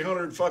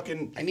 300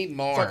 fucking. I need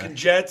more. Fucking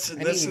jets and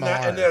I this need and that,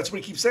 more. and that's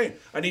what he keeps saying.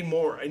 I need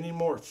more. I need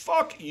more.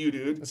 Fuck you,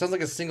 dude. It sounds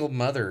like a single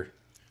mother.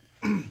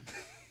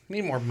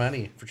 Need more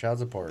money for child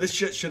support. This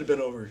shit should have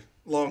been over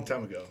a long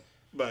time ago,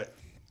 but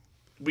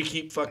we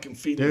keep fucking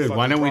feeding. the Dude, fucking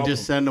why don't we problem.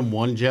 just send him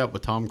one jet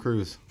with Tom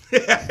Cruise?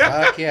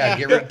 Fuck yeah,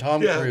 get rid of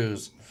Tom Yeah.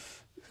 Cruise.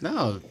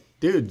 No,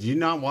 dude, did you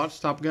not watch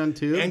Top Gun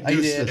 2? And I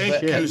Goose- did, and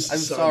but I'm Goose, son.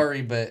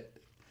 sorry, but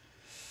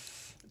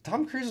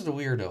Tom Cruise is a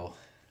weirdo.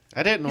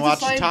 I didn't He's a watch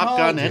Top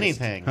Gun Scientologist.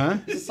 anything. Huh?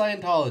 He's a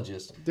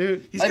Scientologist.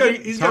 Dude, He's got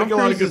Tom a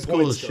lot Cruise of good is cool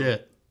points. as though.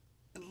 shit.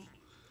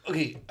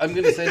 Okay, I'm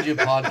going to send you a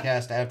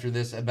podcast after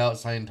this about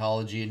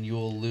Scientology, and you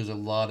will lose a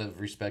lot of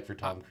respect for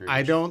Tom Cruise.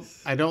 I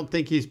don't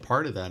think he's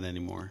part of that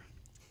anymore.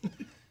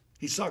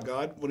 He saw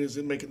God when he was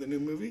making the new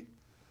movie.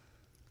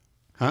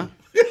 Huh?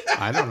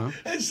 I don't know.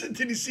 I said,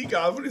 did he see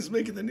God when he was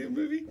making the new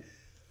movie?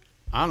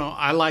 I don't know.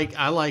 I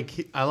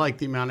like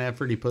the amount of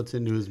effort he puts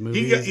into his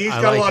movies. He's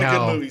got a lot of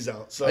good movies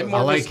out. So I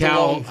like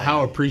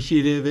how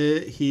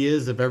appreciative he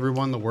is of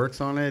everyone that works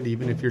on it,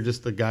 even if you're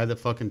just the guy that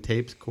fucking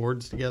tapes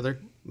chords together.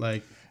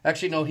 Like,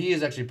 actually, no, he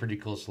is actually a pretty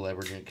cool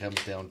celebrity when it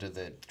comes down to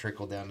the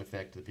trickle down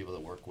effect of the people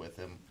that work with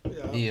him.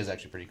 Yeah. He is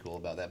actually pretty cool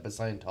about that. But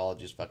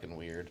Scientology is fucking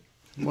weird.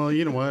 Well,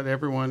 you know what?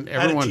 Everyone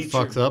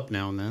fucks up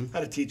now and then. I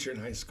had a teacher in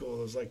high school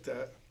that was like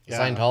that. Yeah.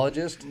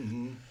 Scientologist?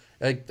 Mm-hmm.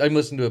 I'm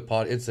listening to a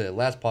pod. It's the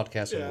last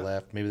podcast on the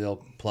left. Maybe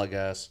they'll plug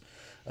us.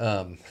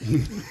 They're doing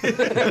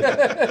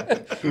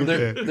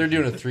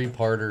a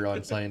 3-parter on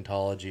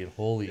Scientology, and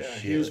holy shit,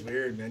 he was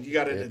weird, man. You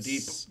got into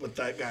deep with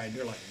that guy, and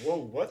you're like, whoa,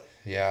 what?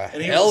 Yeah,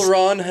 and L.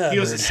 Ron Hubbard. He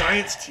was a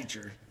science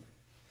teacher.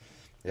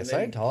 Yeah,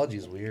 Scientology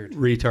is weird.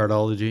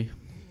 Retardology.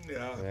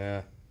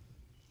 Yeah.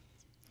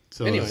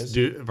 So anyways,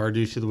 our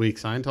douche of the week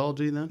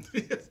Scientology then?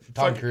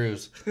 Tom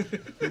Cruise.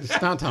 It's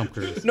not Tom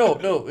Cruise. No,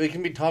 it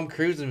can be Tom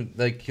Cruise, and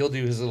like he'll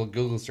do his little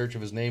Google search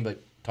of his name,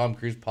 like Tom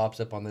Cruise pops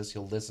up on this,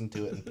 he'll listen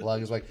to it and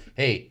plug. It's like,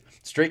 hey,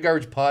 Straight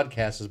Garbage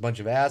Podcast is a bunch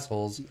of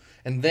assholes,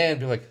 and then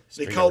be like,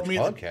 they called me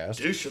podcast.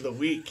 The douche of the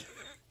week.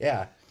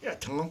 Yeah. Yeah,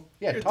 Tom.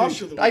 Yeah, Tom.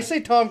 I say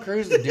Tom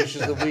Cruise the douche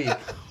of the week.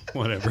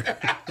 Whatever.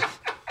 I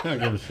don't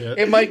give a shit.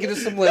 It might get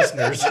us some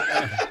listeners. All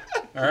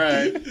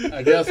right.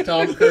 I guess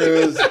Tom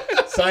Cruise.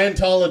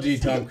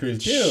 Scientology Tom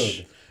Cruise.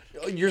 Dude.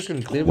 You're just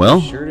going to clean up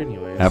your shirt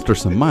anyways. After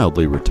some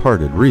mildly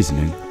retarded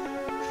reasoning,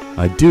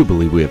 I do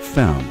believe we have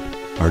found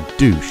our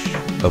douche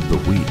of the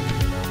week.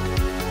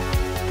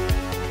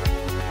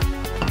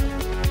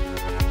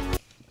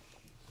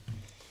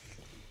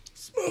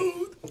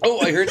 Smooth.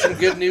 Oh, I heard some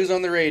good news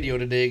on the radio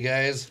today,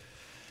 guys.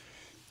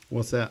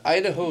 What's that?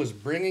 Idaho is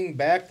bringing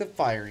back the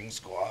firing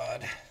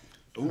squad.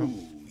 Ooh,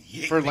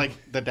 yeah. For like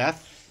the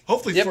death?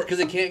 Hopefully, because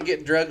they can't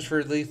get drugs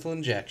for lethal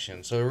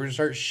injection, so we're gonna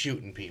start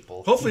shooting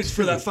people. Hopefully, it's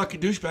for that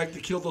fucking douchebag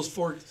that killed those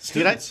 4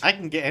 students. Dude, I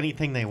can get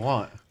anything they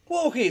want.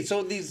 Well, okay,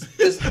 so this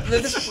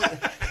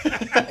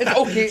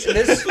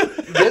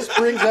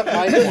brings up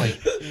my point.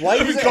 Why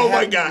does it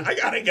my guy? I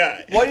got a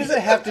guy. Why does it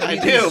have to be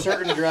these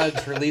certain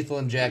drugs for lethal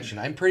injection?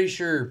 I'm pretty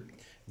sure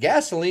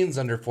gasoline's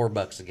under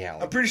 $4 a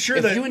gallon. I'm pretty sure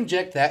if you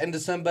inject that into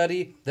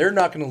somebody, they're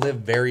not going to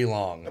live very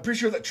long. I'm pretty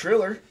sure that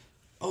Triller.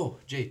 Oh,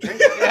 Jay,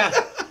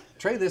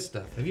 try this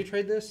stuff. Have you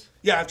tried this?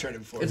 Yeah, I've tried it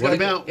before. What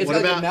about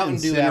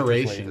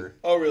incineration?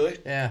 Oh, really?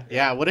 Yeah.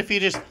 Yeah. What if you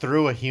just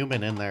threw a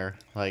human in there,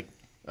 like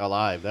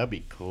alive? That'd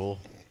be cool.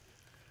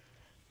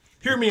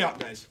 Hear me out,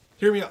 guys.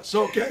 Hear me out.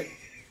 So, okay,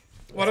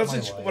 when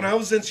I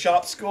was in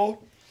shop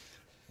school,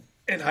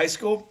 in high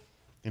school,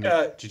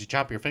 did you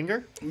chop your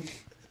finger?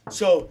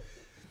 So,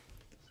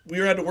 we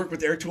had to work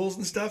with air tools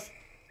and stuff,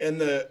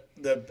 and the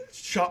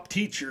shop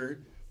teacher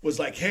was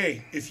like,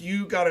 "Hey, if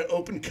you got an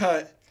open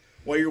cut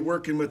while you're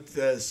working with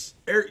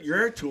your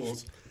air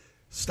tools,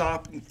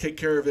 stop and take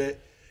care of it,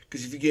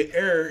 because if you get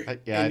air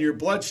in your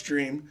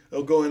bloodstream,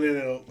 it'll go in and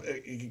it'll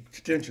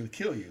potentially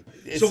kill you.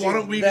 So why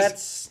don't we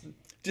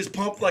just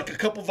pump like a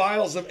couple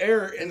vials of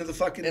air into the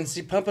fucking... And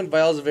see, pumping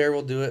vials of air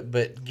will do it,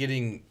 but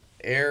getting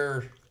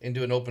air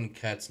into an open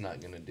cut's not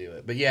going to do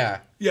it. But yeah.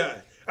 Yeah.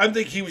 I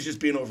think he was just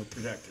being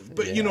overprotective.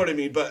 But you know what I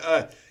mean. But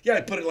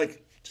I put it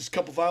like just a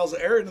couple vials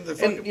of air into the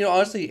fucking... And,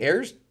 honestly,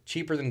 air's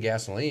cheaper than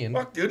gasoline.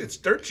 Fuck, dude, it's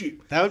dirt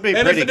cheap. That would be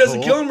pretty cool. And if it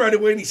doesn't kill him right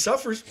away and he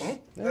suffers, well,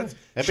 that'd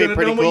be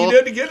pretty cool. What you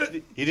did to get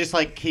it. You just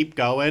like keep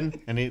going,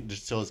 and he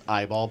just till his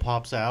eyeball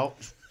pops out.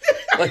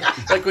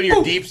 like when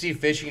you're deep sea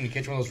fishing and you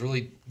catch one of those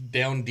really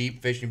down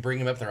deep fish and you bring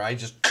them up, their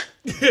eyes just...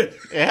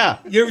 Yeah.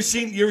 You ever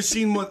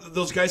seen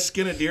those guys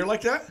skin a deer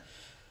like that?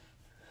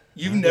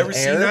 You've never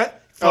seen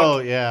that? Oh,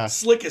 yeah.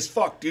 Slick as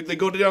fuck, dude. They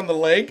go down the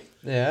leg.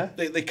 Yeah.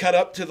 They cut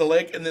up to the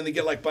leg, and then they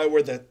get like by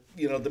where the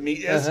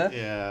meat is.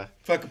 Yeah.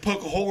 Fucking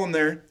poke a hole in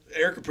there,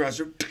 air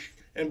compressor,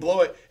 and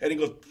blow it, and he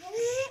goes,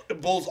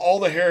 it blows all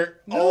the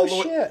hair all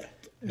the way.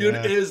 Dude,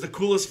 it is the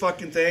coolest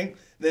fucking thing.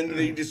 Then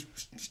he just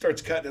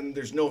starts cutting, and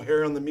there's no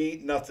hair on the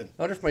meat, nothing.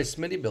 I wonder if my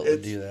Smitty built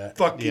would do that.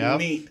 Fucking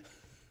neat.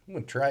 I'm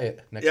gonna try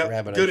it next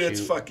rabbit. Dude,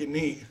 it's fucking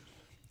neat.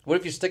 What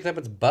if you stick it up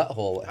its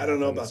butthole? I don't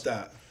know about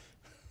that.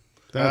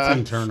 That's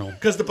internal.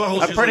 Because the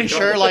butthole's I'm pretty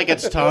sure like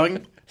its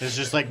tongue is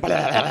just like.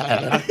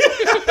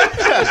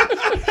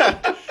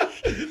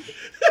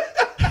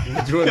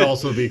 Which would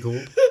also be cool.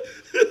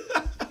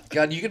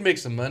 God, you could make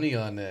some money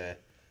on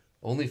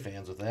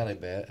OnlyFans with that, I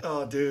bet.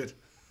 Oh, dude.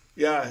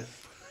 Yeah.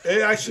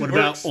 It actually works. What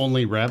about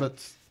only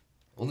rabbits?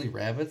 Only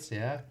rabbits,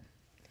 yeah.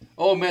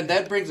 Oh, man,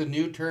 that brings a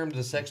new term to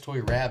the sex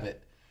toy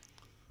rabbit.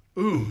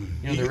 Ooh.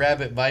 The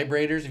rabbit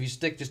vibrators. If you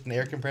stick just an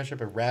air compressor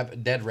up a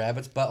dead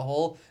rabbit's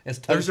butthole,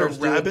 there's a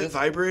rabbit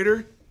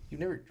vibrator?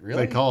 You've never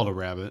really? They call it a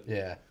rabbit.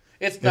 Yeah.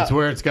 It's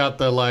where it's got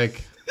the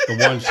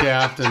one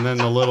shaft and then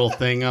the little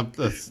thing up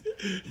the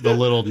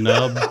little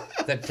nub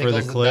that for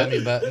the clip.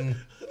 Dummy button.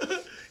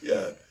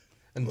 Yeah.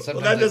 And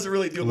that doesn't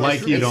really do much.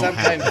 Like you don't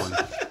have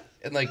one.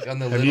 And like on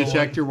the have you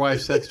checked your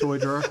wife's sex toy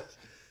drawer?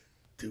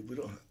 Dude, we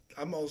don't.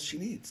 I'm all she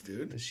needs,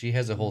 dude. She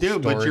has a whole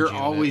but you're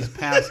unit. always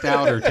passed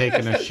out or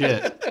taking a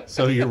shit,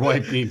 so your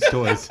wife needs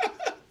toys.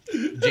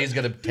 Jay's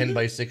got a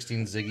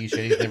 10x16 Ziggy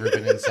shit he's never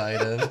been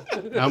inside of.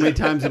 How many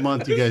times a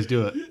month do you guys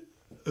do it?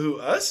 Who,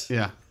 us?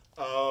 Yeah.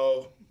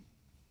 Oh,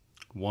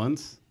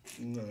 Once?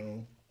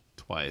 no.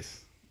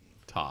 Twice.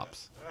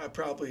 Tops.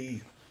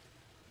 Probably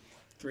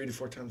 3 to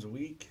 4 times a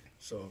week.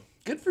 So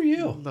Good for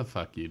you. What the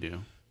fuck you do?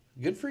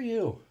 Good for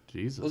you.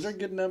 Jesus. Those are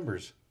good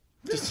numbers.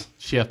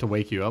 She have to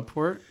wake you up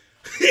for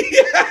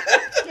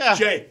it?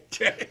 Jay.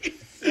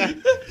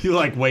 You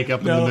like wake up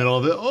in the middle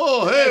of it.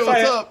 Oh, hey,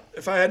 what's up?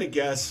 If I had to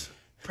guess,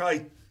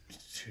 probably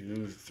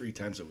 2, 3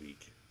 times a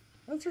week.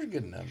 Those are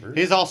good numbers.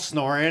 He's all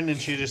snoring, and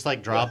she just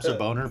like drops a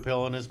boner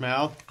pill in his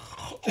mouth.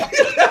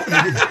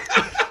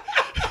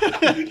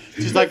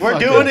 She's like, "We're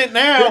doing it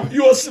now."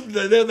 You want some?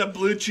 They're the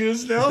blue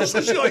chews now. So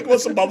she like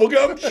wants some bubble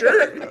gum.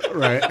 Sure.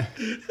 Right.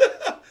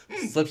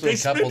 Slips in a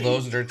couple of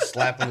those and starts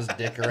slapping his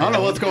dick around. I don't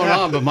know what's going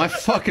on, but my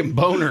fucking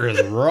boner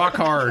is rock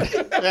hard.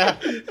 Yeah.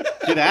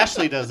 Dude,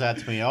 Ashley does that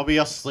to me. I'll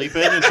be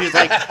sleeping, and she's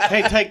like,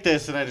 "Hey, take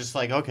this," and I just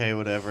like, "Okay,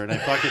 whatever," and I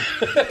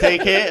fucking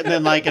take it, and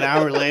then like an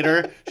hour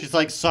later, she's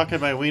like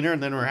sucking my wiener,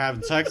 and then we're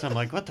having sex. I'm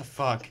like, "What the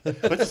fuck?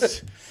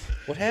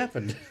 What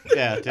happened?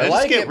 Yeah, did I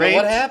like it, but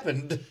what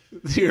happened?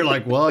 You're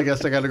like, well, I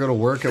guess I got to go to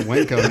work at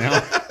Winco now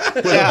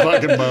with a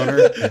fucking boner.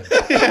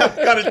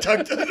 Got it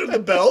tucked under the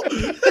belt.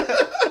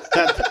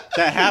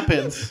 That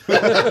happens.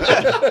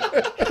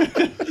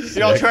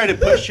 You all try to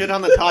put shit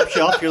on the top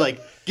shelf. You're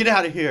like, "Get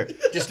out of here!"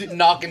 Just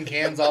knocking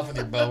cans off with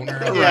your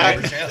boner. On Yeah.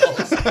 the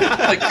shelves.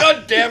 Like,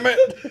 God damn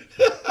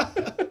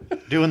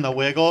it! Doing the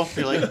wiggle.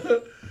 You're like,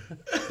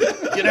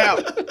 "Get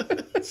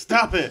out!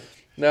 Stop it!"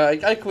 No,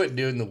 I quit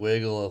doing the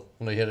wiggle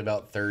when I hit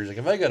about Thursday. Like,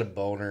 if I got a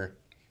boner,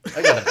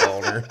 I got a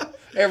boner.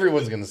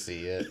 Everyone's gonna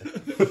see it.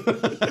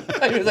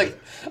 I mean, like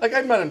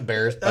I'm not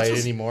embarrassed by it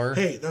anymore.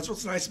 Hey, that's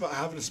what's nice about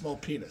having a small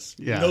penis.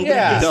 Yeah. Nobody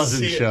Yeah. gets It to doesn't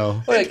see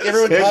show. Like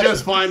everyone It talks,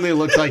 just finally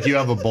looks like you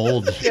have a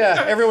bulge.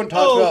 yeah, everyone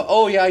talks about,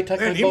 oh yeah, I tuck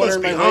Man, my he boner must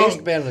in be my hung.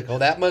 waistband. Like, oh,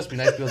 that must be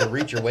nice to be able to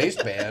reach your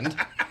waistband.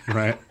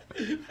 Right.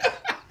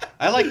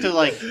 I like to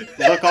like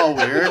look all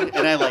weird,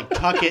 and I like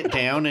tuck it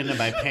down into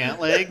my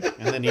pant leg,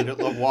 and then you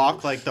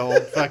walk like the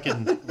old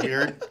fucking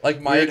weird,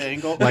 Like Mike. weird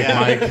angle. Like yeah.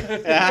 Mike.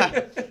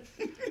 Yeah.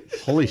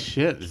 Holy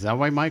shit. Is that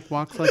why Mike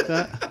walks like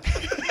that?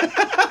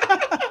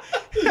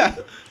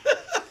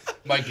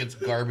 Mike gets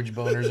garbage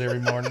boners every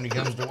morning when he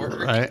comes to work.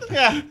 Right.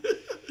 Yeah.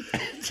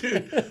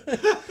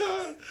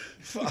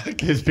 Fuck.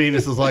 His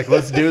penis is like,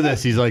 let's do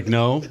this. He's like,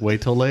 no,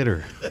 wait till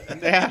later.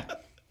 Yeah.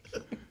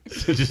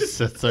 It just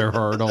sits there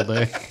hard all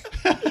day.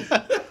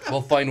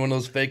 We'll find one of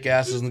those fake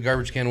asses in the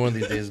garbage can one of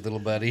these days, little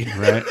buddy.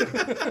 Right.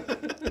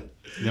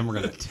 Then we're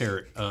going to tear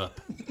it up.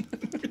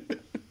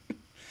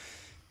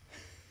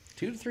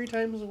 2 to 3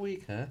 times a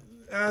week, huh?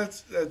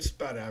 That's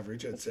about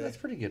average, I'd say. That's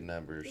pretty good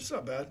numbers. It's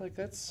not bad. Like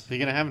that's. Are you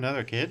gonna have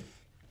another kid?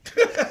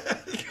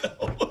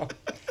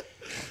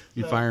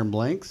 You firing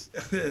blanks?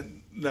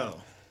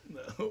 No.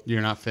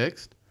 You're not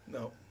fixed?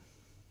 No.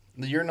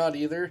 You're not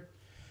either.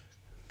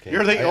 Okay.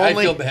 You're the I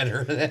only- feel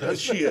better.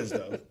 She is,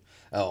 though.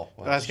 Oh,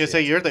 well, I was gonna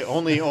say you're the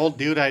only old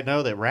dude I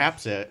know that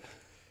wraps it.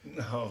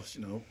 No.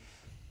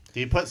 Do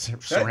you put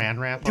saran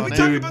wrap Did on we it?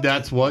 talk Dude, about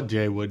that's what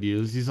Jay would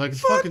use. He's like, it's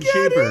Fuck fucking yeah,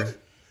 cheaper. dude.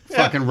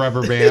 Fucking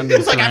rubber band.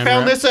 It's like I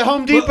found this at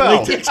Home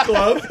Depot. latex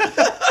glove.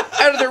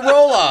 out of the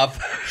roll off.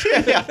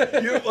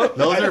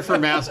 Those are for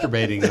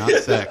masturbating, not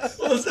sex.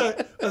 What was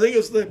that? I think it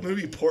was the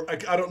movie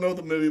I don't know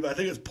the movie, but I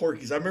think it's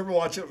Porky's. I remember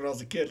watching it when I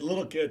was a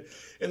little kid.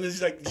 And then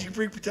he's like, "Did you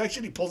bring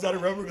protection?" He pulls out a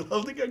rubber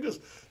glove. The guy goes,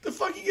 "The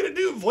fuck are you gonna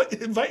do?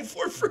 Invite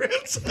 4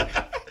 friends?"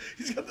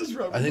 He's got this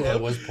rubber I think glove.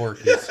 that was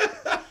Porky's.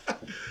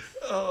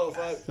 Oh,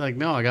 fuck. Like,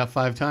 no, I got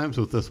 5 times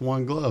with this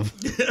one glove.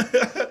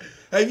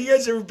 Have you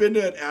guys ever been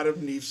to an Adam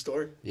and Eve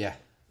store? Yeah.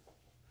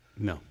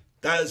 No.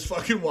 That is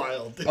fucking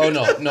wild. Dude. Oh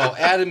no,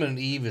 Adam and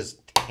Eve is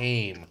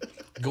tame.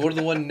 Go to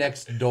the one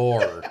next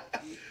door.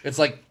 It's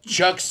like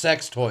Chuck's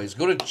Sex Toys.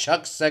 Go to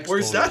Chuck's Sex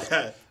Where's Toys. that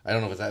at? I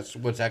don't know if that's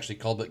what's actually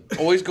called, but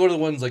always go to the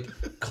ones like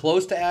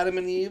close to Adam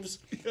and Eve's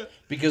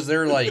because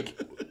they're like,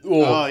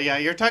 Oh yeah,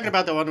 you're talking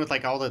about the one with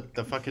like all the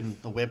fucking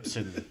the whips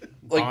and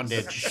like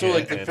bondage. so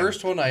like shit the in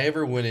first one I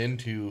ever went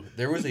into,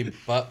 there was a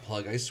butt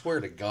plug. I swear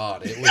to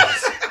God, it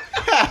was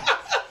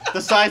the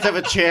size of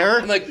a chair.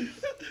 and like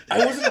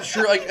I wasn't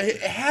sure. Like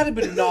it had to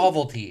be a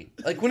novelty.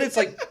 Like when it's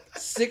like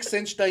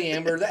 6-inch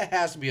diameter, that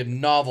has to be a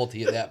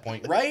novelty at that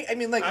point, right? I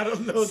mean, like I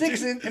don't know, 6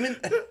 dude. inch. I mean,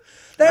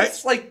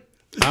 that's like.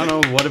 I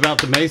don't know. What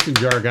about the mason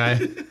jar guy?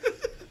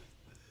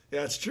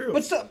 Yeah, it's true.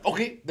 What's up?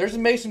 Okay, there's a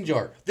mason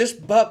jar. This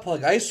butt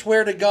plug, I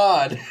swear to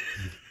God,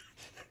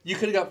 you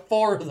could have got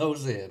 4 of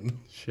those in.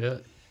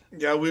 Shit.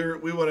 Yeah, we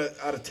went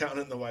out of town,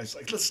 and the wife's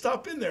like, "Let's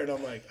stop in there," and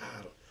I'm like,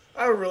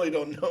 I really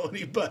don't know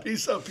any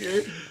buddies up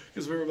here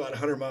because we were about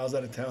 100 miles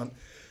out of town.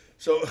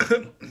 So,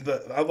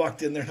 but I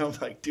walked in there and I'm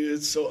like, dude,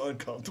 it's so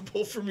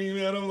uncomfortable for me,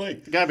 man. I'm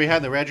like, The guy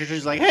behind the register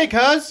is like, "Hey,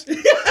 cuz."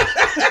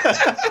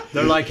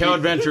 They're like, how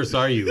adventurous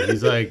are you?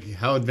 He's like,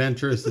 how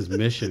adventurous is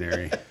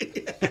missionary?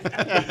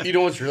 You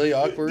know what's really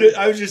awkward? dude,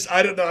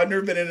 I don't know. I've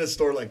never been in a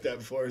store like that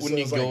before. When so you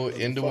I was like, go what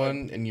the into fuck?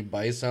 one and you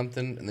buy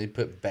something and they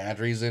put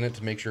batteries in it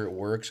to make sure it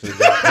works because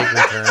they don't take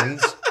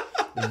returns.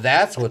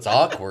 That's what's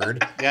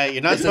awkward. Yeah,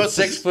 you're not It's a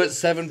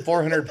supposed 6'7",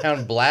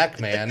 400-pound black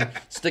man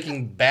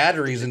sticking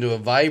batteries into a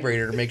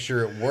vibrator to make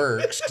sure it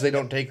works because they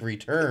don't take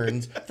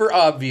returns for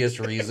obvious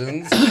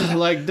reasons.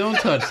 Like, don't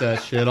touch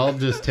that shit. I'll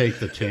just take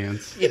the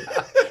chance. Yeah.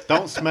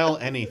 Don't smell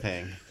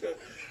anything.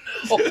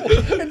 Oh,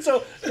 and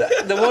so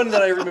the one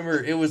that I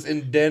remember, it was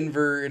in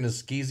Denver in a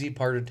skeezy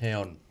part of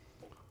town.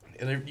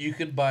 And you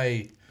could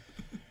buy,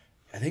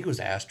 I think it was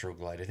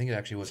Astroglide. I think it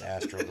actually was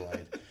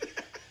Astroglide.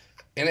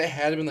 And it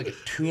had been like a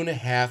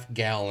 2.5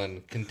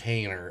 gallon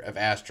container of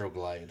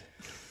Astroglide.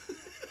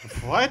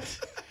 What?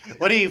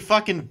 What do you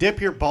fucking dip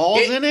your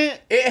balls in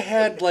it? It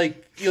had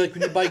like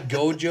when you buy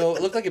Gojo,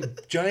 it looked like a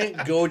giant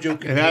Gojo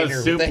container. It had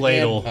a soup with a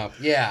ladle. hand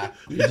pump. Yeah.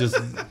 You just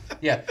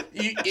Yeah.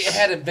 It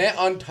had a vent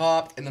on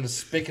top and then a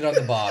spigot on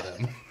the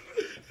bottom.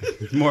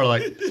 more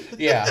like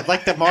Yeah.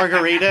 Like the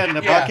margarita in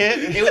the bucket?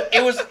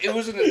 It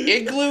was in an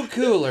igloo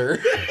cooler.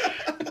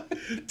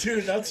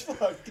 Dude, that's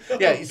fucked up.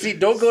 Yeah, you see,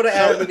 don't go to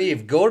Adam and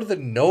Eve. Go to the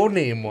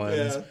no-name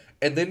ones. Yeah.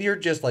 And then you're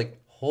just like,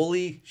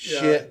 holy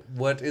shit,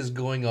 what is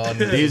going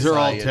on in these are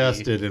all society?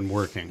 tested and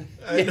working.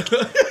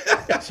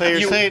 So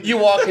you're saying... You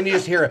walk and you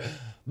just hear a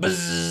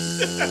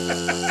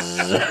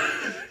bzzz.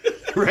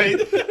 Right?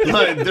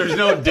 Like, there's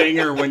no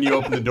dinger when you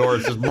open the door.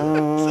 It's just.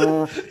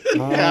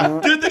 Yeah.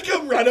 Dude, they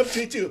come right up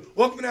to you too.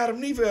 Welcome to Adam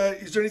and Eve.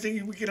 Is there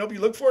anything we can help you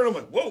look for? And I'm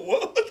like,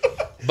 whoa.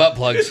 Butt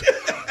plugs.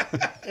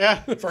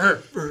 Yeah. For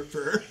her.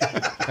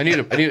 I need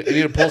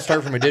a pull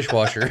start from a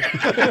dishwasher.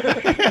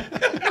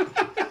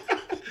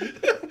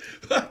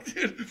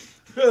 Dude,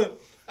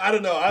 I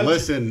don't know.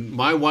 Listen,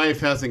 my wife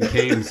hasn't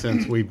came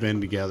since we've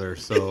been together,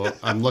 so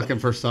I'm looking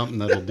for something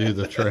that'll do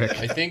the trick.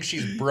 I think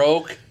she's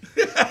broke.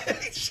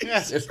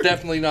 It's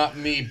definitely not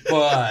me,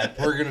 but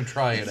we're gonna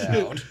try it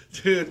out.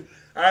 Dude,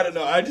 I don't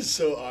know. I'm just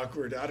so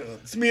awkward. I don't know.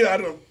 To me, I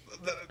don't know.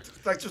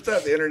 Like, just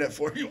have the internet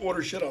for you.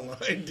 Order shit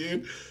online,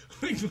 dude.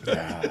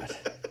 God.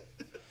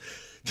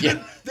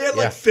 Dude, they had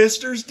like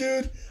fisters,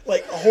 dude.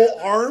 Like a whole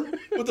arm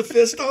with a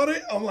fist on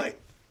it. I'm like,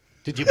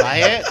 Did you buy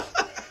it?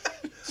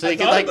 So you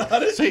thought can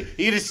about it. so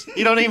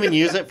you don't even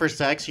use it for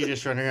sex. You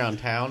just run around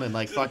town and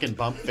like fucking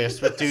bump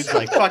fists with dudes.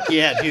 Like fuck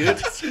yeah, dude.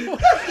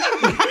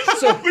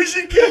 so we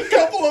should get a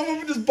couple of them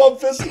and just bump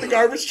fists in the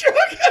garbage truck.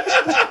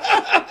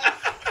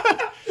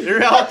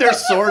 You're out there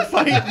sword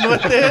fighting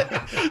with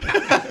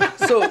it.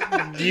 So,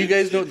 do you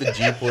guys know what the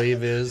Jeep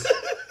Wave is?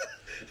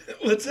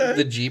 What's that?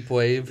 The Jeep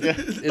Wave.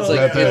 It's Oh,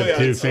 like yeah. The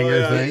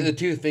two-finger thing. the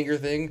 2-finger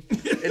thing.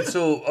 And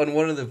so on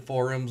one of the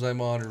forums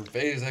I'm on, or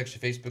it's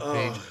actually a Facebook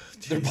page,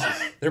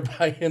 they're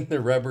buying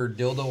the rubber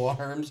dildo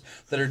arms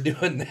that are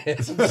doing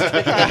this and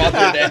sticking them on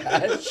their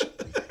dash.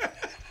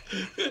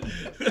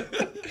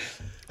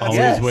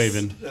 Always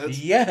waving.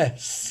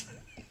 Yes.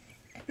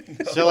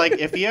 So like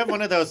if you have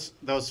one of those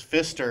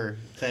fister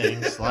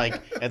things,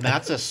 like, and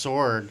that's a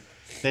sword,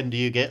 then do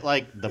you get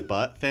like the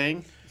butt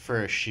thing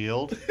for a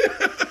shield?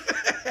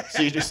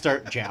 So you just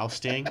start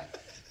jousting.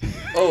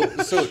 Oh,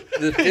 so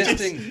the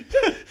fisting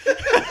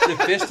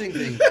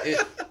thing.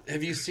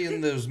 Have you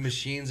seen those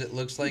machines? It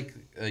looks like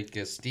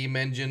a steam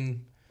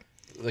engine,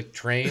 like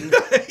train, and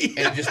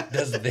it just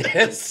does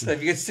this.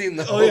 Have you guys seen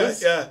those? Oh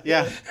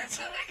yeah. It's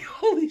like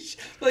holy shit!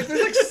 Like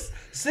there's like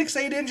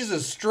 6-8 inches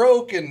of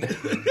stroke and a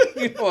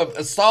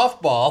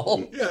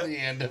softball at the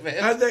end of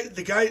it.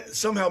 The guy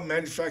somehow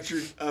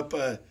manufactured up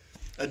a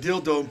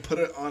dildo and put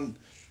it on.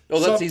 Oh,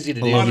 that's easy to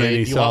do. On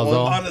Jay. Do you want one?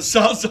 On a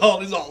sawzall.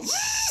 He's all.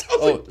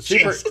 Oh,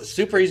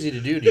 super easy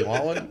to do. Do you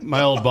want one? My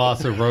old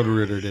boss at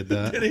Roto-Rooter did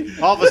that.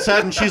 All of a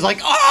sudden she's like,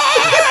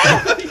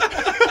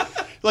 ah!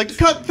 Like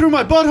cut through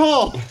my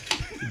butthole.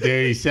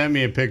 Dude, he sent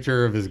me a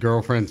picture of his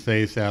girlfriend's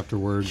face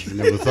afterwards, and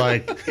it was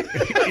like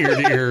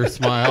ear-to-ear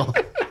smile.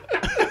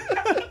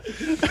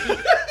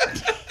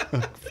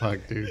 Fuck,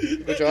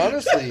 dude. Which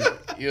honestly,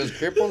 as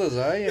crippled as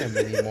I am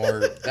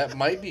anymore, that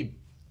might be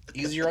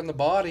easier on the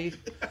body.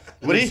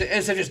 What do you?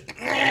 Instead of just.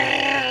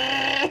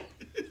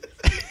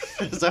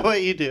 Is that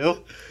what you do?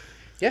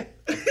 Yeah.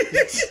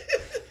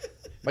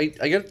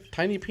 I got a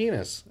tiny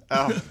penis.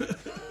 Oh.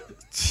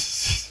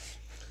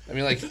 I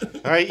mean, like,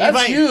 All right,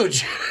 that's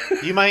huge.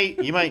 You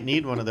might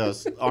need one of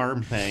those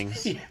arm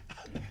things.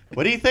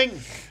 What do you think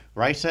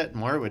Rysette and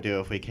Moore would do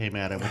if we came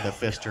at him with a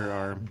fister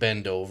arm?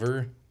 Bend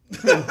over.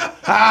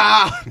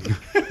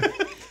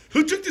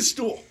 Who took the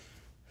stool?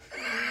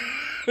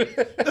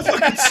 The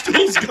fucking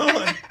stool's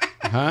gone.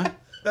 Huh?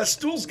 That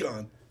stool's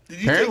gone.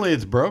 Apparently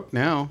it's broke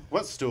now.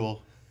 What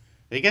stool?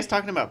 Are you guys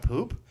talking about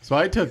poop? So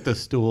I took the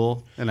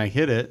stool and I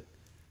hit it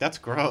That's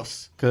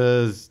gross.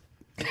 because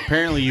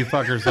apparently you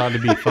fuckers thought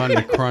it'd be fun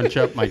to crunch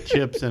up my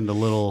chips into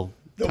little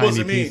tiny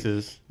wasn't me.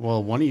 pieces.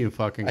 Well, one of you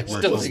fucking I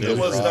still commercials think did. It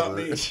was not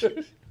Robert.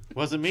 me.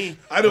 Wasn't me.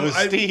 I don't. It was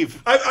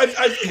Steve.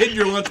 I've hidden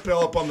your lunch pail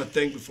up on the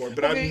thing before,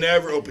 but Okay. I've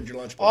never opened your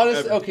lunch pail.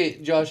 Honestly, ever.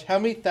 okay, Josh, how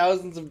many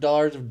thousands of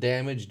dollars of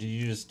damage did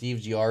you do to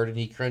Steve's yard and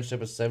he crunched up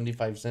a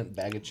 75-cent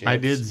bag of chips? I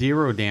did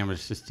 0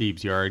 damage to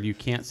Steve's yard. You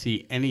can't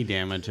see any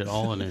damage at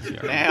all in his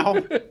yard.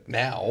 Now,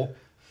 Now.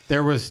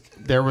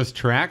 There was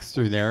tracks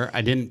through there.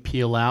 I didn't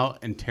peel out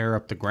and tear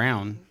up the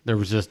ground. There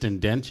was just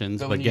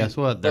indentions, but guess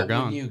what? They're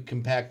gone. When you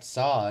compact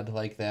sod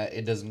like that,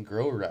 it doesn't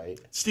grow right.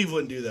 Steve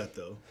wouldn't do that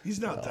though. He's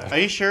not that. Are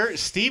you sure?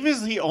 Steve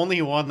is the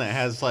only one that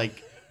has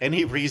like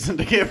any reason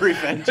to get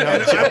revenge on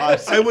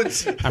Josh. I would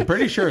see. I'm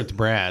pretty sure it's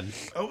Brad.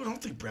 I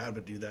don't think Brad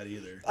would do that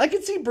either. I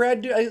could see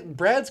Brad do.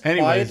 Brad's quiet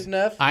Anyways,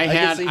 enough. I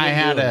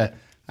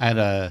had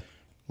a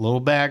little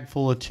bag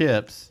full of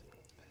chips,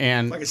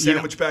 and Like a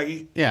sandwich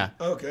baggie? Yeah.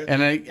 Okay.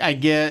 And I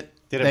get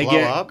Did it they blow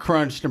get up?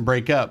 crunched and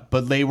break up,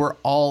 but they were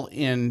all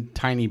in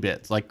tiny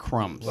bits, like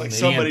crumbs. Like the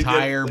somebody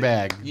entire did-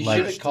 bag. You Like,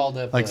 should have called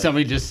up. like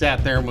somebody just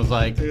sat there and was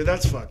like, Dude,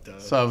 that's fucked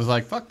up. so I was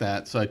like, fuck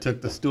that. So I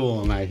took the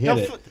stool and I hit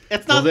it.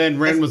 It's Well, not. then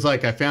Ren was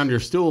like, I found your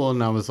stool.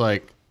 And I was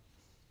like,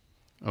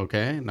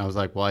 okay. And I was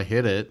like, well, I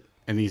hit it.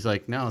 And he's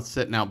like, no, it's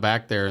sitting out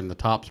back there and the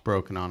top's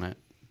broken on it.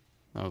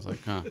 I was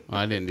like, huh, well,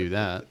 I didn't do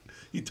that.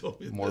 He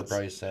told me more this.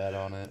 price sat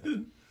on it.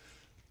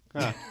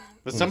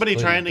 Was somebody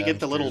Put it trying to in get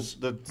dumpsters.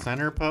 the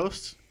center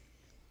post?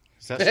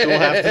 Does that still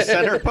have the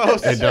center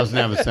post? It doesn't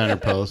have a center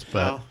post,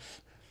 but Oh.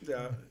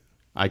 Yeah.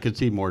 I could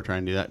see Moore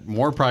trying to do that.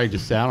 Moore probably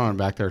just sat on it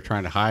back there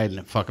trying to hide and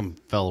it fucking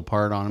fell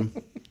apart on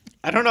him.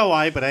 I don't know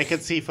why, but I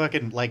could see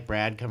fucking like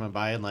Brad coming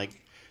by and like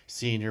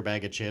seeing your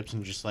bag of chips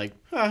and just like,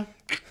 huh.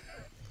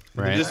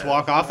 Right. And just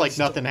walk off like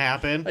nothing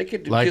happened. I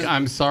could Like, because-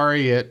 I'm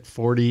sorry at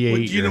 48 Well,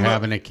 do you you're know what-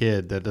 having a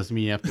kid. That doesn't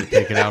mean you have to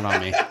take it out on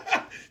me,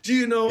 Do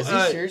you know? Is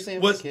he seriously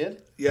having a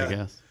kid? Yeah. I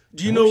guess.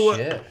 Do you Oh, know what?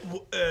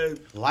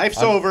 shit.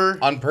 Life's over.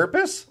 On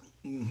purpose?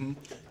 Do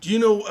you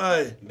know?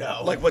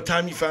 No. Like what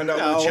time you found out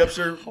No. when the chips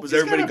are? Was He's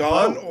everybody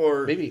got a gone,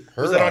 or Maybe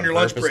her was that on your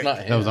lunch purpose, break? not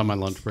That him. was on my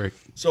lunch break.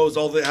 So it was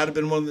all that had to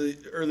been one of the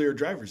earlier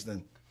drivers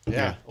then.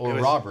 Yeah. Or it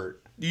was-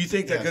 Robert. Do you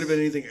think that Yes. could have been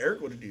anything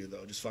Eric would have do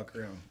though? Just fuck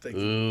around.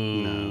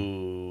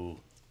 Ooh.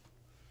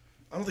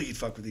 I don't think he'd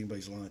fuck with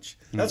anybody's lunch.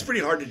 That's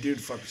pretty hard to do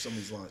to fuck with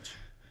somebody's lunch.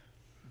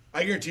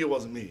 I guarantee it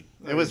wasn't me.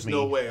 It was There's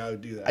no me. way I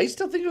would do that. I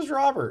still think it was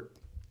Robert.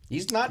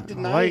 He's not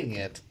denying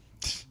it.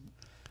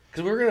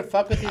 Because we were going to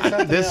fuck with you.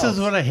 Something This else. is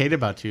what I hate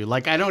about you.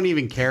 Like, I don't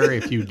even care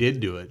if you did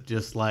do it.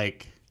 Just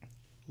like,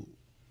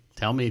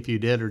 tell me if you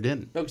did or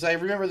didn't. No, because I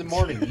remember the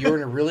morning. You were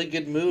in a really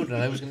good mood, and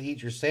I was going to eat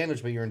your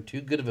sandwich, but you were in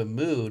too good of a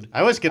mood.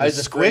 I was going to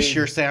was squish afraid-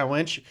 your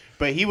sandwich,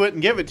 but he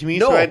wouldn't give it to me,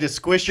 No, so I had to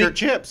squish your be-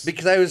 chips.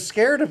 Because I was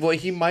scared of what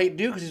he might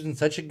do because he's in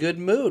such a good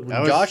mood. When I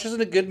was- Josh is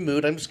in a good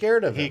mood, I'm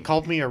scared of He him.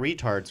 called me a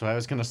retard, so I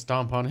was going to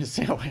stomp on his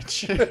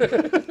sandwich.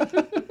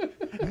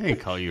 I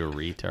didn't call you a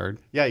retard.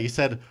 Yeah, you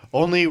said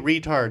only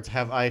retards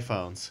have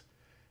iPhones.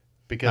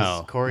 Because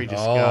Oh. Corey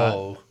just Oh.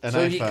 got an So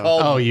iPhone. he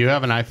called- Oh, you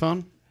have an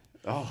iPhone?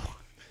 Oh,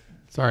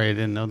 Sorry, I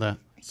didn't know that.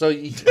 So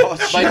you, sure.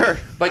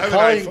 by I have an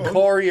calling iPhone.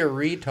 Corey a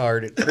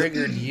retard, it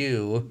triggered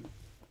you.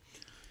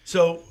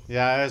 So,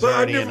 yeah, I was but I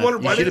already never in wondered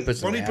it. You why should have didn't put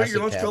some why don't you put your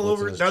lunch acid bill tablets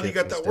over in his now that you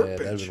chips got that instead. That would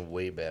workbench? have been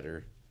way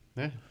better.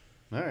 Yeah.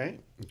 All right.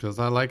 Because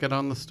I like it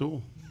on the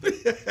stool.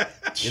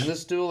 In the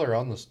stool or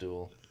on the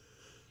stool?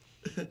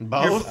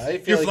 Both. I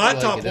feel Your like flat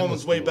you top like it in one the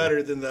was way stool.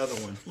 better than the other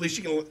one. At least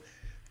you can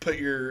put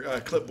your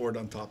clipboard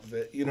on top of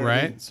it. You know what I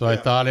mean? Right? So I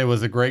Yeah. thought it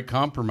was a great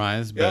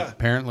compromise, but Yeah.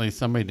 apparently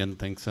somebody didn't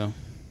think so.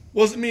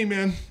 Wasn't me,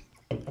 man.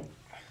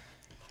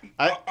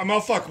 I-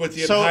 I'll fuck with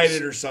you and So- hide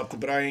it or something,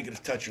 but I ain't gonna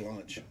touch your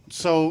lunch.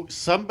 So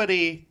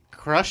somebody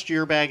crushed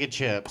your bag of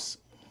chips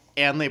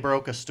and they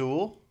broke a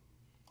stool?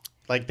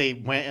 Like they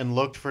went and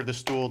looked for the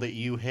stool that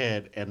you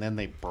hid and then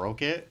they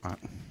broke it?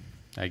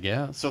 I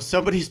guess. So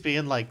somebody's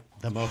being like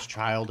the most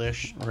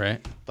childish.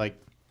 Right? Like,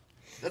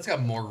 That's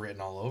got more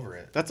written all over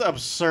it. that's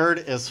absurd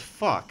as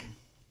fuck.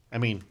 I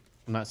mean,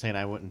 I'm not saying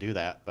I wouldn't do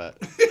that, but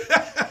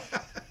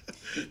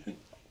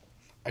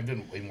I've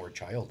been way more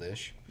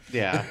childish.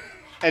 yeah.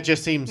 It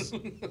just seems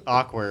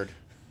awkward.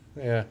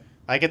 Yeah.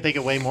 I could think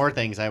of way more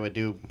things I would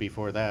do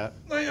before that.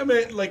 Like, I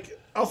mean, like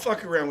I'll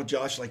fuck around with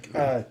Josh. Like,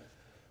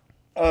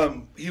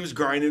 he was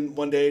grinding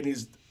one day and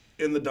he's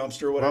in the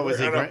dumpster or whatever. was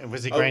he and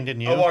was he grinding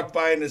you? I walked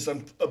by and just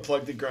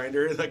unplugged the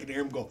grinder and I can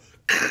hear him go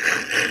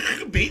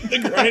beating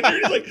the grinder.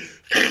 He's like,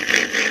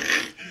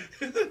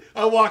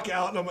 I walk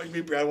out and I'm like, me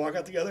and Brad walk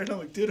out together and I'm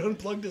like, dude,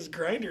 unplugged this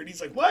grinder. And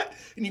he's like, what?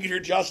 And you can hear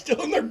Josh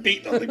still in there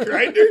beating on the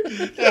grinder.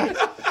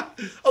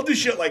 I'll do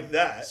shit like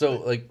that.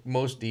 So, like,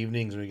 most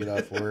evenings when we get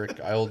off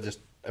work, I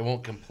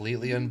won't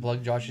completely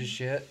unplug Josh's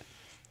shit,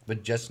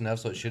 but just enough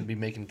so it shouldn't be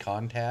making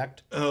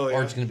contact. Oh, yeah.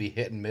 Or it's going to be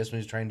hit and miss when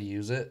he's trying to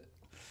use it.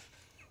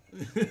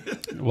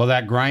 Well,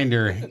 that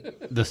grinder,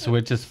 the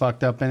switch is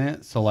fucked up in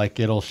it, so like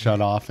it'll shut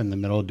off in the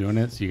middle of doing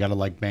it. So you got to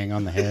like bang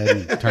on the head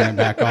and turn it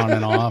back on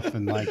and off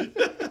and like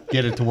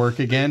get it to work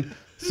again.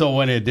 So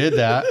when it did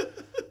that,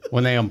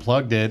 when they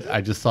unplugged it,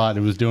 I just thought it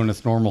was doing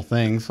its normal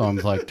thing. So I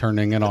was like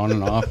turning it on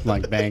and off,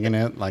 like banging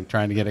it, like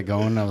trying to get it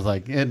going. I was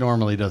like, it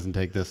normally doesn't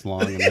take this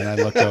long. And then I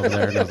looked over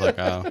there and I was like,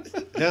 oh,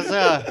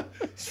 Does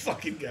These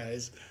fucking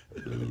guys.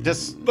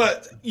 just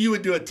But you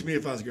would do it to me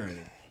if I was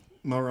grinding.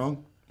 Am I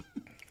wrong?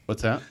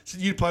 what's that? So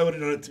you probably would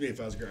have done it to me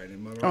if I was grinding.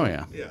 Am I wrong? Oh,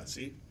 yeah. Yeah,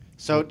 see?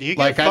 so do you get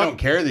Like I fucked, don't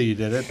care that you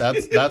did it.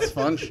 That's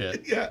fun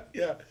shit. Yeah,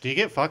 yeah. do you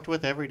get fucked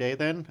with every day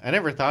then? I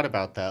never thought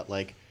about that.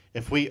 Like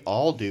if we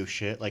all do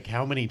shit, like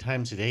how many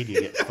times a day do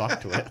you get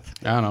fucked with?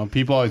 I don't know.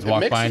 People always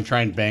walk by and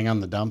try and bang on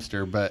the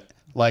dumpster, but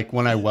like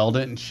when I weld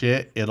it and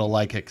shit, it'll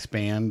like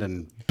expand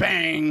and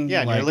bang.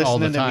 Yeah, and like, you're listening all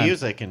the time. to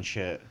music and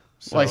shit.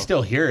 So. Well, I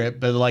still hear it,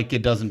 but like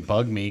it doesn't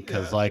bug me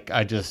because like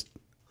it's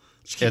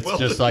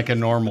just like a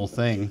normal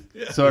thing.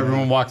 Yeah. So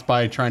everyone walks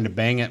by trying to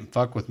bang it and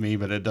fuck with me,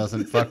 but it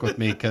doesn't fuck with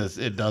me because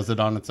it does it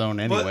on its own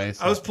anyway.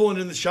 So. I was pulling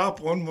in the shop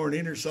one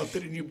morning or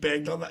something, and you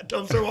banged on that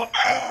dumpster.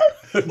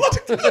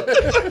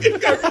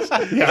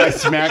 Yeah, I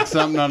smacked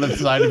something on the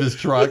side of his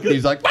truck, and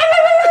he's like,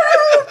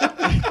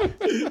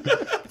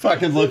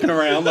 fucking looking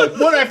around like,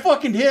 what did I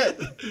fucking hit?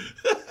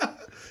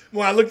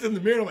 Well, I looked in the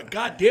mirror, and I'm like,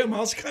 God damn, I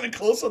was kind of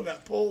close on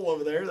that pole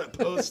over there, that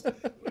post.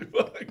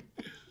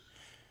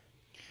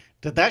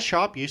 Did that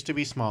shop used to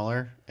be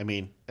smaller? I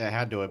mean, it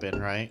had to have been,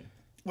 right?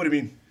 What do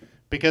you mean?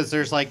 Because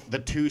there's like the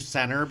 2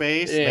 center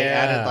base. Yeah. They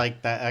added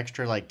like that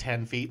extra like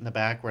 10 feet in the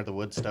back where the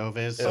wood stove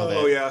is.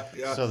 So yeah.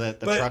 So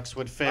that the trucks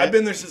would fit. I've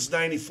been there since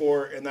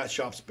 '94, and that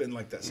shop's been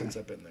like that since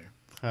I've been there.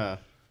 Huh. I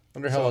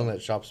wonder how long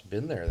that shop's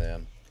been there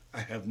then. I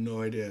have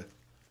no idea.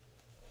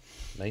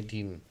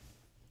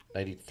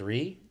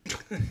 1993?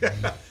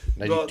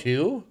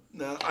 92?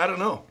 No, I don't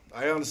know.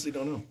 I honestly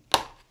don't know.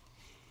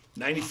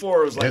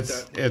 94 was like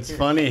that. It's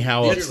funny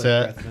how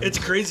upset. It's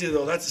crazy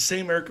though. That's the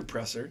same air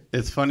compressor.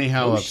 It's funny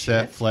how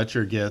upset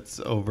Fletcher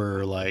gets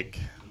over like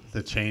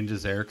the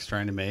changes Eric's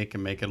trying to make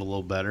and make it a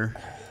little better.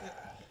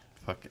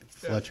 Fucking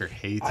Fletcher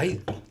hates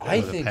it. I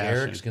think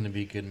Eric's gonna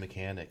be a good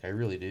mechanic. I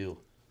really do.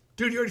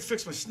 Dude, you already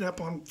fixed my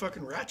snap-on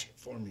fucking ratchet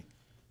for me.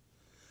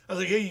 I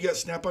was like, hey, you got a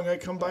snap-on guy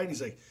come by? And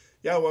he's like,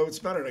 yeah, well, what's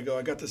the matter? And I go,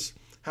 I got this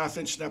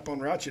half-inch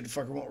snap-on ratchet. The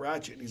fucker won't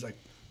ratchet. And he's like,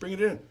 bring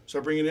it in. So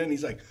I bring it in. And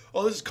he's like,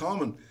 oh, this is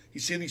common. You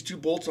see these 2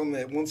 bolts on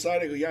the one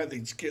side? I go, yeah, they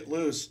just get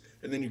loose,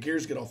 and then your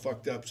gears get all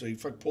fucked up. So he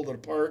pulled it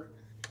apart,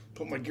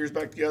 put my gears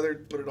back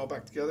together, put it all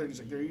back together, and he's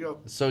like, there you go.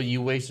 So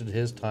you wasted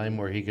his time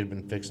where he could have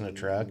been fixing a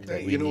truck.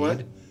 Hey, you know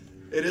what?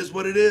 It is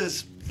what it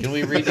is. Can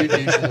we redo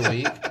douche of the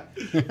week?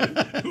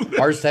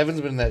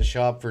 R7's been in that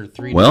shop for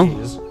 3 days.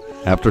 Well,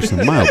 after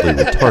some mildly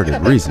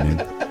retarded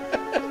reasoning,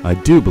 I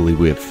do believe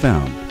we have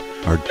found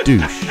our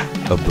douche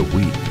of the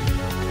week.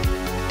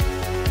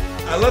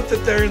 I left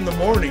it there in the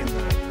morning.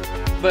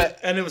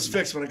 And it was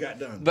fixed when I got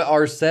done. But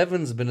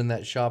R7's been in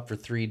that shop for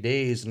 3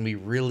 days, and we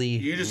really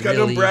you just got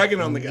done bragging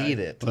on the guy.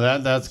 It. Well,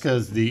 that's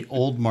because the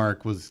old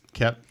Mark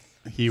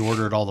he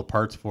ordered all the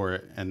parts for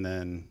it, and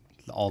then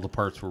all the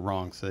parts were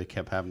wrong, so they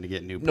kept having to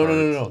get new parts.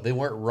 No. They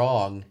weren't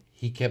wrong.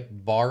 He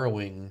kept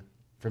borrowing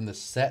from the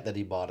set that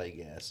he bought, I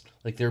guess.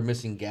 Like they were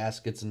missing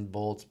gaskets and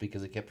bolts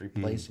because they kept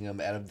replacing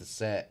them out of the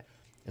set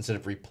instead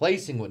of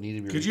replacing what needed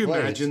to be replaced. Could you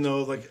imagine,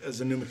 though, like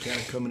as a new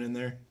mechanic coming in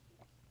there?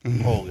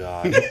 Oh,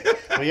 God.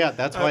 Well, yeah,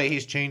 that's why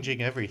he's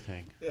changing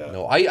everything. Yeah.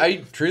 No,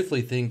 I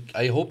truthfully think,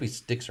 I hope he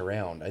sticks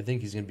around. I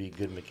think he's going to be a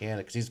good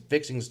mechanic because he's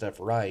fixing stuff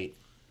right.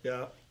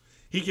 Yeah.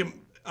 He can,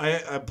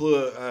 I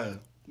blew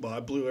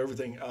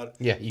everything out.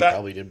 Yeah, you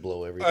probably did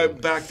blow everything. I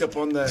backed up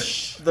on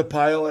the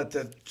pile at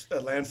the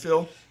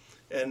landfill,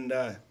 and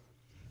I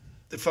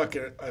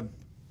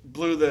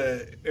blew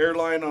the air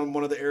line on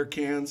one of the air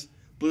cans,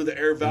 blew the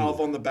air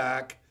valve on the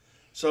back.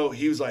 So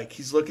he was like,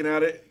 he's looking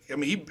at it. I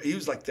mean, he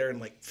was like there in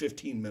like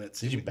 15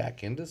 minutes. Did you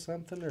back into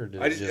something, or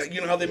did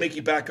you know how they make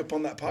you back up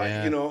on that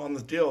pile, on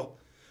the deal?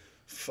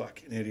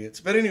 Fucking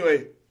idiots. But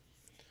anyway,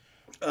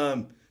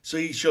 so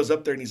he shows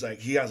up there and he's like,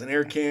 he has an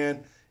air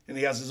can and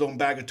he has his own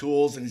bag of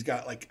tools and he's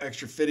got like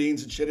extra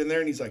fittings and shit in there.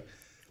 And he's like,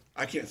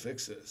 I can't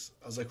fix this.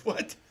 I was like,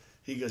 what?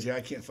 He goes, yeah,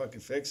 I can't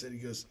fucking fix it. He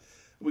goes,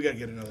 we got to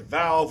get another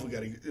valve.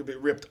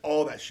 It ripped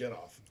all that shit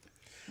off.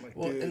 I'm like,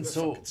 well, dude, and that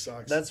so fucking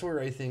sucks. That's where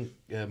I think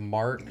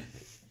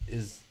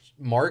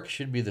Mark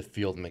should be the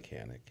field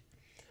mechanic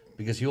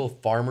because he'll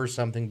farmer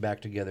something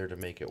back together to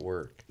make it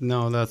work.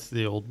 No, that's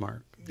the old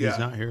Mark. Yeah. He's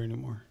not here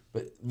anymore.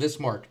 But this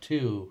Mark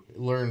too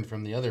learned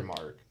from the other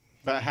Mark.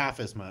 About half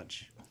as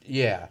much.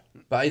 Yeah,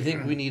 but I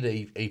think we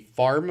need a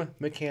farm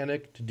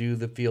mechanic to do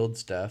the field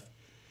stuff,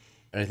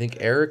 and I think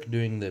Eric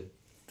doing the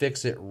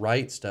fix it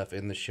right stuff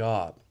in the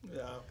shop.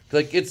 Yeah.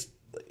 Like it's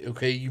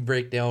okay. You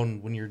break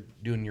down when you're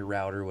doing your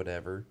route or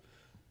whatever.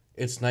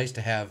 It's nice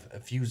to have a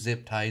few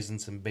zip ties and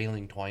some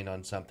baling twine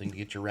on something to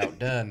get your route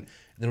done. And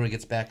then when it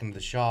gets back into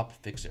the shop,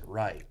 fix it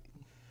right.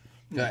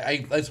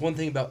 That's one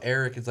thing about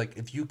Eric. It's like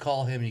if you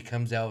call him and he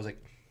comes out, it's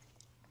like,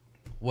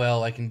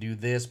 well, I can do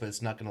this, but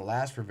it's not going to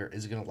last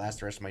is it going to last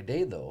the rest of my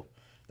day, though?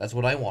 That's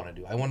what I want to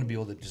do. I want to be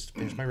able to just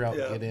finish my route,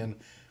 get in,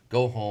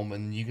 go home,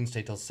 and you can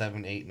stay till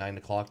 7, 8, 9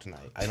 o'clock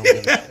tonight. I don't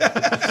give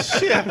a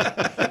shit.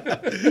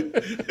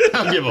 I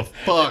don't give a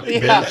fuck,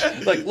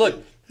 bitch. Like,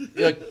 look,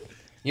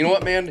 you know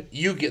what, man?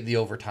 You get the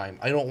overtime.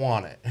 I don't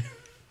want it.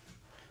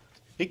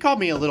 He called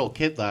me a little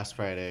kid last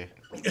Friday.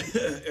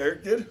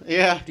 Eric did?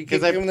 Yeah. Did you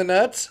kick him in the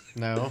nuts?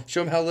 No.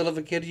 Show him how little of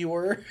a kid you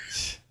were?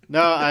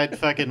 No,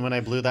 when I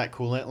blew that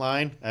coolant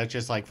line, I was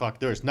just like,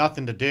 fuck, there was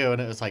nothing to do, and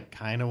it was like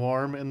kind of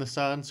warm in the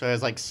sun, so I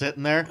was like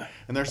sitting there,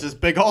 and there's this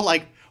big old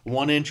like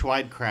 1-inch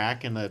wide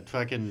crack in the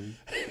fucking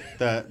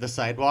the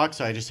sidewalk.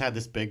 So I just had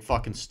this big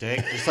fucking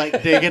stick, just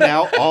like digging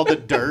out all the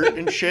dirt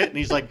and shit. And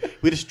he's like,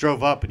 we just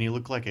drove up, and you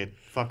look like a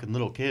fucking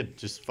little kid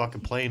just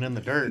fucking playing in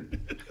the dirt.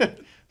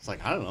 It's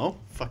like, I don't know.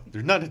 Fuck,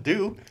 there's nothing to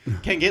do.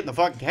 Can't get in the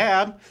fucking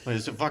cab. I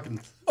just fucking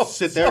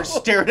sit there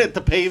staring at the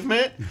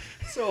pavement.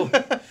 So,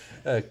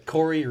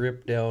 Corey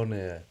ripped down,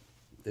 it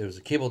was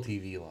a cable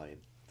TV line.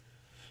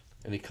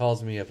 And he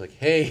calls me up like,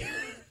 hey,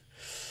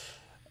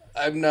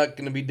 I'm not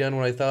going to be done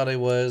when I thought I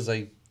was.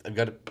 I've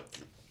got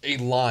a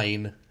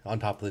line on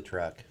top of the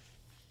truck.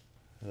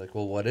 I'm like,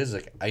 well, what is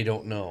it? I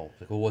don't know.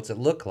 Like, well, what's it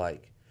look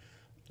like?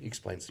 He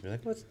explains to me,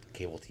 like, well, it's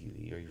cable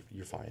TV, or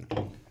you're fine.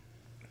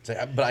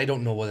 Like, but I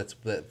don't know what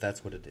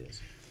that's what it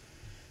is.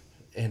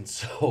 And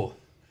so...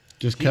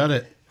 Just cut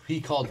it.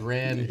 He called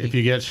Ren. If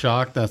you get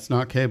shocked, that's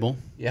not cable.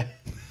 Yeah.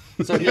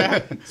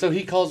 So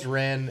he calls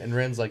Ren, and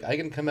Ren's like, I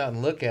can come out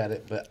and look at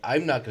it, but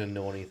I'm not going to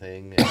know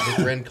anything. And I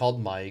think Ren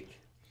called Mike,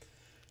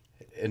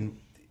 and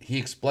he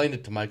explained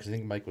it to Mike, because I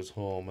think Mike was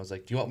home. I was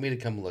like, do you want me to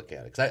come look at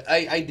it? Because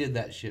I did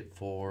that shit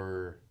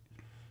for,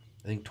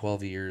 I think,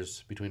 12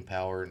 years between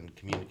power and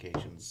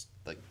communications.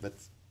 Like,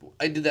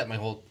 I did that my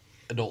whole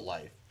adult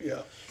life.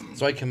 Yeah.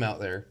 So I come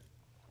out there.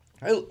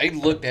 I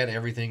looked at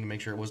everything to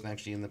make sure it wasn't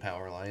actually in the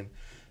power line.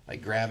 I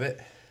grab it.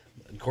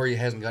 Corey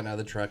hasn't gotten out of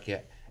the truck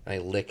yet. And I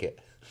lick it.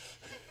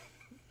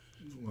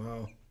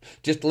 Wow.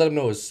 Just to let him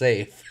know it was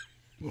safe.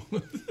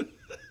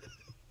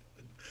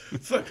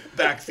 Fuck,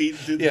 back feet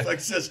through the fuck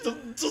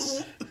system.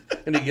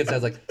 And he gets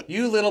out like,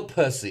 you little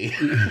pussy.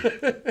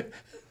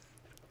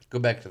 Go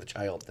back to the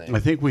child thing. I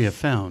think we have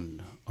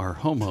found our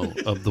homo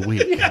of the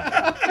week.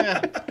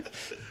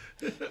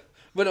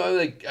 But no,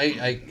 like,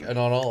 and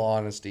on all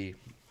honesty,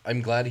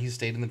 I'm glad he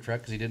stayed in the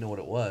truck because he didn't know what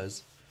it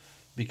was.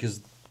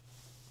 Because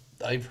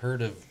I've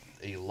heard of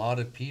a lot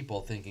of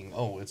people thinking,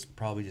 oh, it's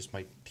probably just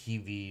my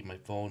TV, my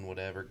phone,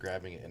 whatever,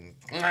 grabbing it and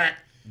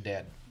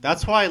dead.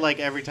 That's why, like,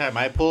 every time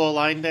I pull a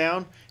line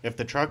down, if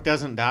the truck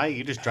doesn't die,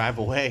 you just drive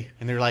away.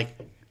 And they're like,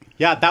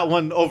 yeah, that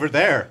one over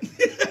there.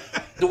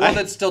 The one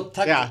that's still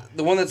tucked,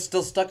 the one that's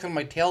still stuck on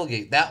my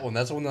tailgate, that one,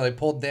 that's the one that I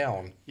pulled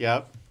down.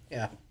 Yep.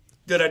 Yeah.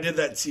 Dude, I did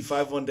that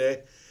C5 one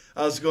day.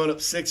 I was going up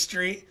 6th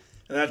Street,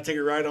 and I had to take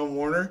a ride on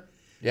Warner.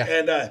 Yeah.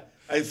 And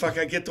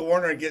I get to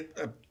Warner,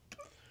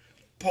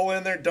 pull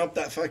in there, dump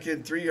that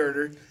fucking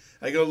 3-yarder.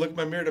 I go look in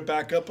my mirror to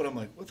back up, and I'm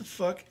like, what the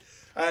fuck?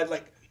 I had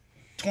like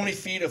 20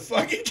 feet of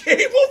fucking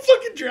cable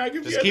fucking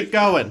dragging me. Just keep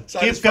going. So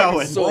keep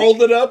going. So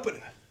rolled it up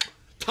and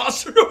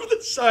tossed it over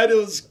the side. It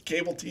was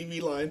cable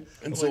TV line.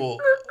 And I'm so like,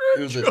 it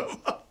was I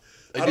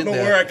don't know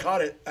where I caught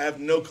it. I have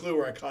no clue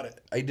where I caught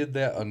it. I did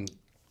that on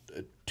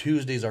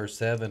Tuesday's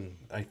R7.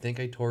 I think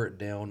I tore it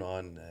down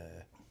on,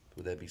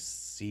 would that be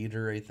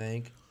Cedar, I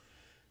think?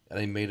 And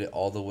I made it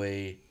all the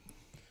way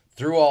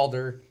through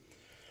Alder,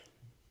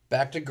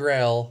 back to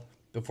Grell,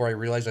 before I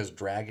realized I was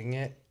dragging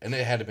it. And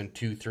it had to have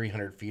been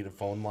 200-300 feet of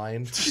phone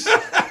line.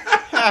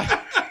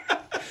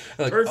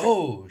 Like,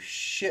 oh,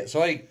 shit.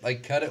 So I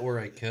cut it where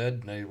I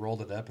could, and I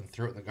rolled it up and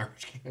threw it in the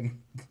garbage can.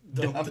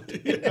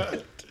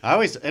 I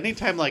always,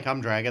 anytime, like,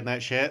 I'm dragging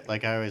that shit,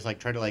 like, I always, like,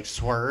 try to, like,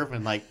 swerve,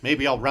 and, like,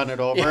 maybe I'll run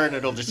it over, and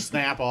it'll just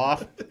snap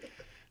off.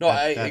 No,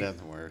 that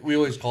doesn't work. We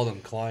always call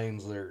them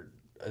Kleins.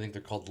 I think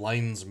they're called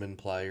linesman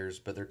pliers,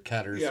 but they're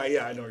cutters. Yeah, I know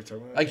what you're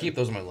talking about. I keep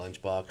those in my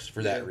lunchbox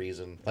for that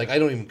reason. Like, I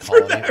don't even call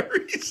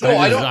it. No,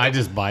 I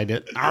just bite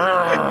it.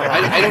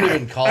 I don't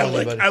even call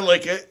anybody. I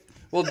like it.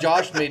 Well,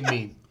 Josh made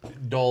me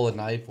dull a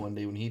knife one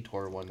day when he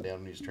tore one down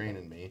when he was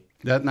training me.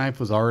 That knife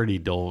was already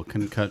dull.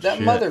 Couldn't cut That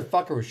shit.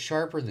 motherfucker was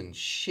sharper than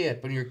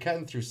shit. When you're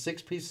cutting through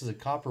 6 pieces of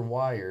copper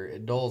wire,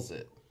 it dulls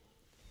it.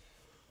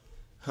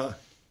 Huh.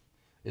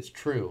 It's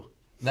true.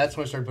 That's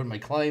when I started putting my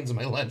Kleins in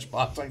my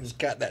lunchbox. I just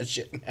cut that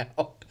shit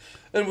now.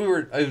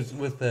 And I was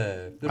with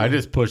I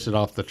just push it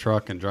off the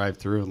truck and drive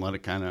through and let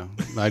it kind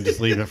of. I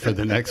just leave it for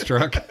the next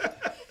truck.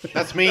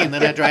 That's me, and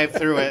then I drive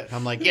through it.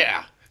 I'm like,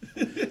 yeah.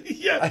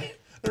 Yeah.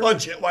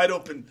 Punch it wide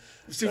open.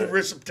 See if we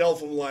rip some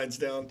telephone lines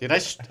down. Dude, I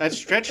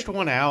stretched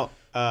one out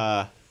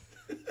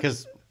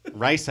because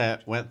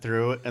Ricet went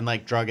through and,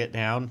 like, drug it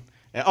down.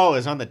 And, it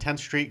was on the 10th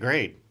Street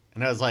grade.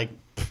 And I was like,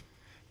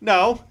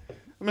 no,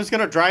 I'm just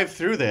going to drive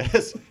through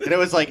this. And it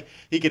was like,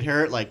 he could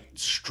hear it, like,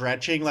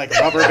 stretching like a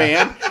rubber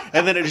band.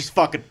 And then it just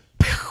fucking...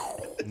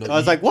 I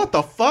was like, what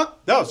the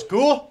fuck? That was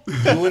cool.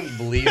 You wouldn't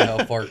believe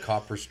how far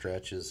copper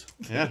stretches.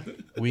 Yeah.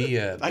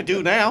 I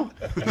do now.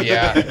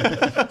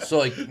 Yeah. So,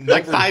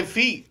 like 5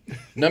 feet.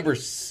 Number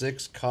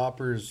 6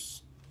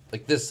 coppers,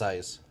 like this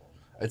size.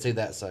 I'd say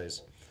that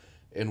size.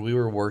 And we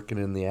were working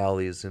in the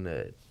alleys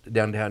in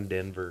downtown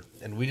Denver.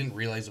 And we didn't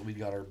realize that we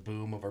got our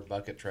boom of our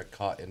bucket truck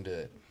caught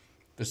into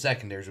the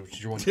secondaries, which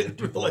is your 140.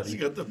 Didn't realize you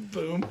got the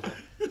boom.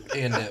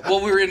 And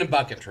well, we were in a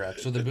bucket truck,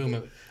 so the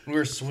boom. We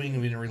were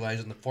swinging, we didn't realize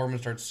it. And the foreman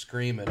starts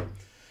screaming. And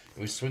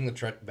we swing the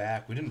truck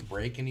back. We didn't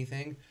break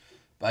anything,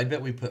 but I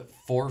bet we put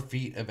 4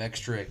 feet of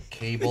extra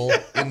cable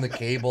in the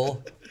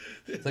cable.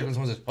 It's like when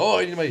someone says, "Oh,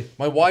 I need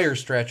my wire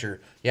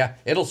stretcher." Yeah,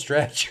 it'll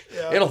stretch.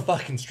 Yeah. It'll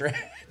fucking stretch.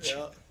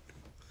 Yeah.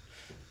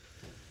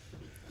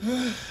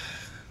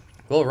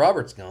 Well,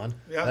 Robert's gone.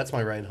 Yeah. That's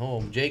my ride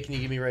home. Jay, can you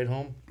give me a ride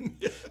home?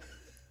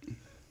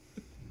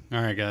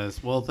 All right,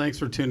 guys. Well, thanks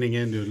for tuning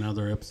in to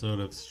another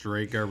episode of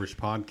Straight Garbage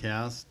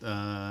Podcast.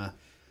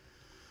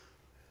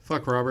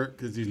 Fuck Robert,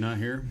 because he's not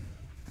here.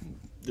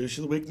 Douche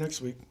of the week next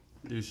week.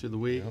 Douche of the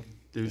week. Yep.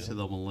 Douche of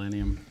the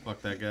millennium.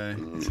 Fuck that guy.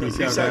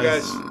 Peace out,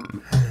 guys.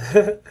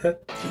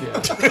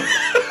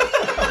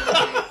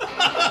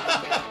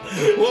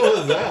 What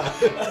was that?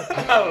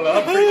 I don't know.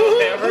 I'm pretty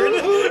hammered.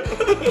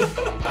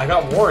 I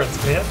got warrants,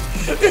 man.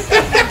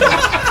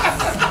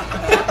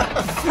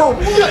 For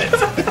what?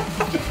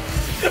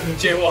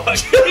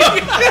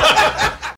 Jaywalking.